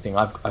interesting thing,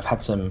 I've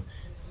had some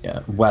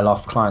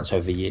well-off clients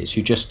over the years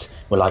who just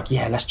were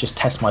let's just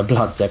test my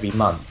bloods every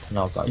month, and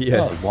I was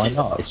why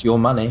not? It's your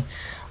money.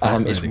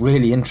 It's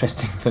really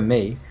interesting for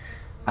me.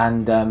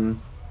 And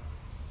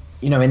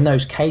in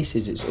those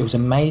cases, it was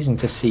amazing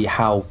to see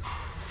how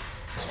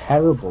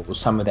terrible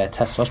some of their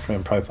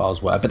testosterone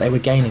profiles were, but they were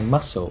gaining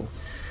muscle.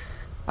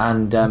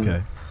 And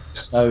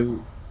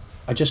so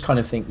I just kind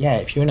of think,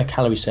 if you're in a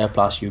calorie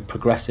surplus, you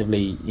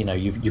progressively,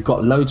 you've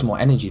got loads more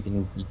energy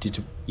than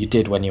you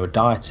did when you were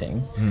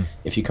dieting.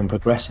 If you can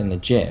progress in the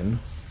gym,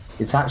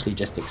 it's actually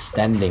just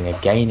extending a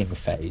gaining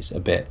phase a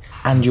bit.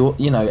 And you're,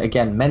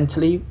 again,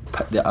 mentally,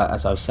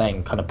 as I was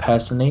saying, kind of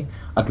personally,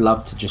 I'd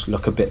love to just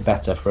look a bit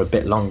better for a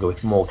bit longer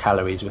with more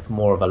calories, with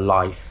more of a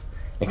life,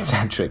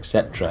 etc.,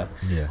 etc.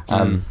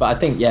 But I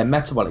think,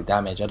 metabolic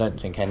damage, I don't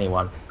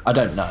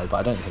know, but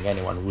I don't think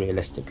anyone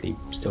realistically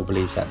still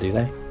believes that, do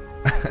they?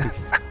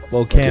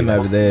 Well, Cam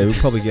over there, we'll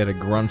probably get a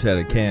grunt out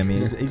of Cam.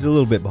 He's a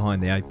little bit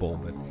behind the 8 ball,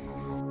 but...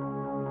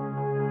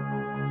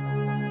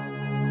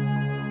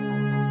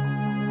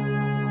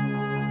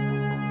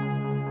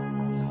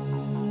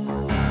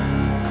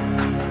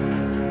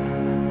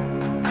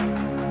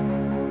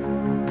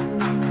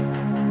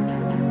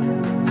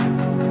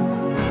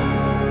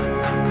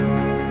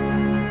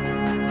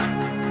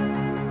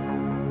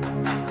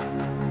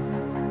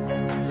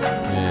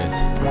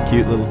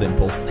 Cute little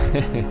dimple.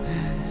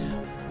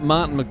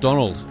 Martin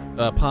McDonald,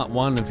 part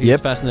 1 of his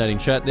fascinating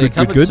chat. They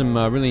covered some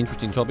really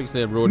interesting topics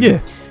there, Rod. Yeah.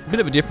 A bit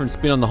of a different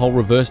spin on the whole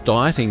reverse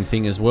dieting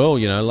thing as well,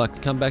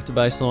 like come back to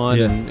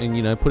baseline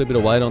and put a bit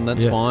of weight on,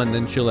 that's fine,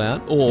 then chill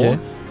out. Or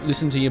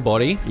listen to your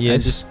body and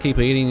just keep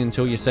eating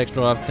until your sex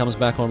drive comes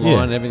back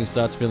online and everything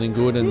starts feeling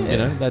good,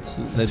 and that's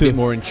a bit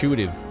more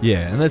intuitive.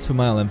 Yeah, and that's for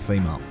male and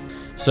female.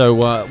 So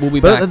we'll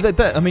be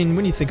back. I mean,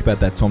 when you think about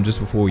that, Tom,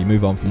 just before we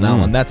move on from that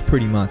one, that's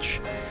pretty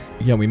much...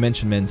 we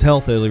mentioned Men's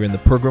Health earlier in the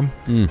program,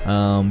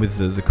 with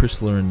the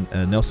Chrysler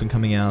and Nelson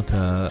coming out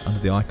under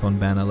the Icon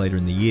banner later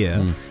in the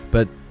year.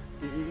 But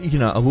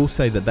I will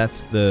say that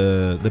that's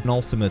the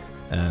penultimate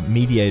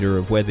mediator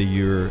of whether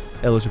you're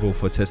eligible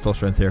for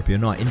testosterone therapy or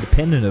not,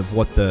 independent of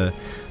what the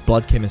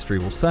blood chemistry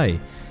will say.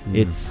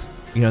 It's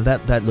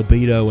that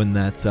libido, and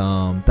that's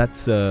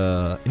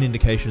an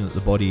indication that the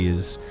body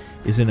is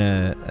in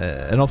an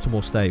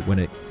optimal state when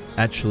it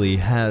actually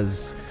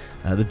has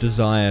the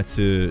desire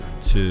to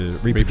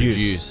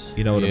reproduce.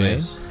 You know what I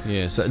mean?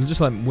 Yes. So, and just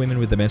like women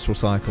with the menstrual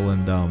cycle,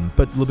 and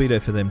but libido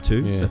for them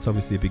too. Yeah. That's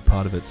obviously a big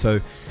part of it. So,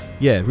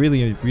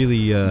 really,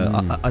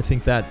 I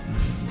think that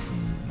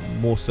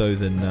more so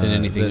than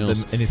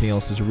anything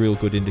else is a real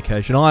good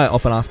indication. I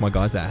often ask my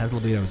guys that, has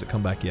libido, has it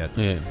come back yet?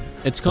 Yeah.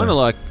 It's kind of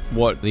like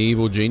what the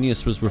evil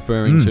genius was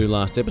referring to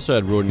last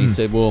episode, Rod, and he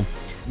said, well,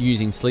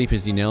 using sleep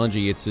as the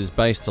analogy, it's as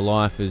base to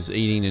life as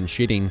eating and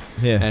shitting.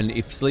 Yeah. And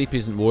if sleep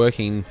isn't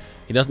working,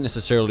 he doesn't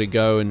necessarily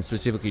go and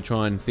specifically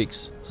try and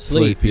fix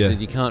sleep. He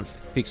said you can't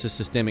fix a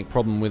systemic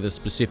problem with a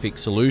specific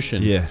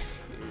solution. Yeah.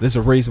 There's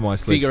a reason why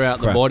sleep. Figure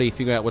out the body,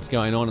 figure out what's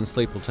going on, and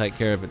sleep will take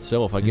care of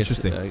itself. I guess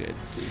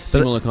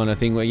similar kind of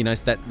thing where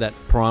that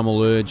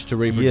primal urge to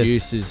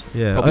reproduce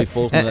probably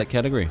falls into that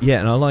category. Yeah,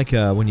 and I like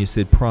when you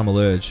said primal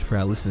urge for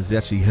our listeners. He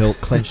actually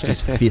clenched his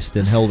fist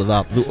and held it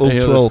up, all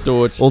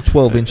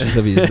 12 inches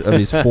of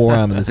his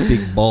forearm, and this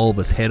big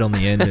bulbous head on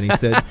the end. And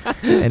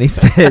he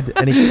said,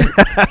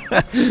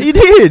 he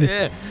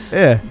did.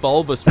 Yeah.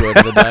 Bulbous word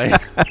of the day.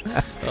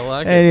 I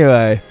like it.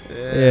 Anyway,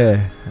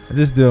 yeah.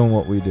 Just doing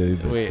what we do.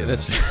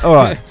 But, all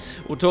right.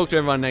 We'll talk to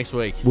everyone next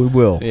week. We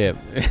will. Yeah.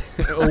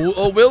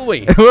 or will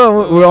we?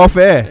 Well, we're off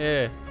air.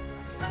 Yeah.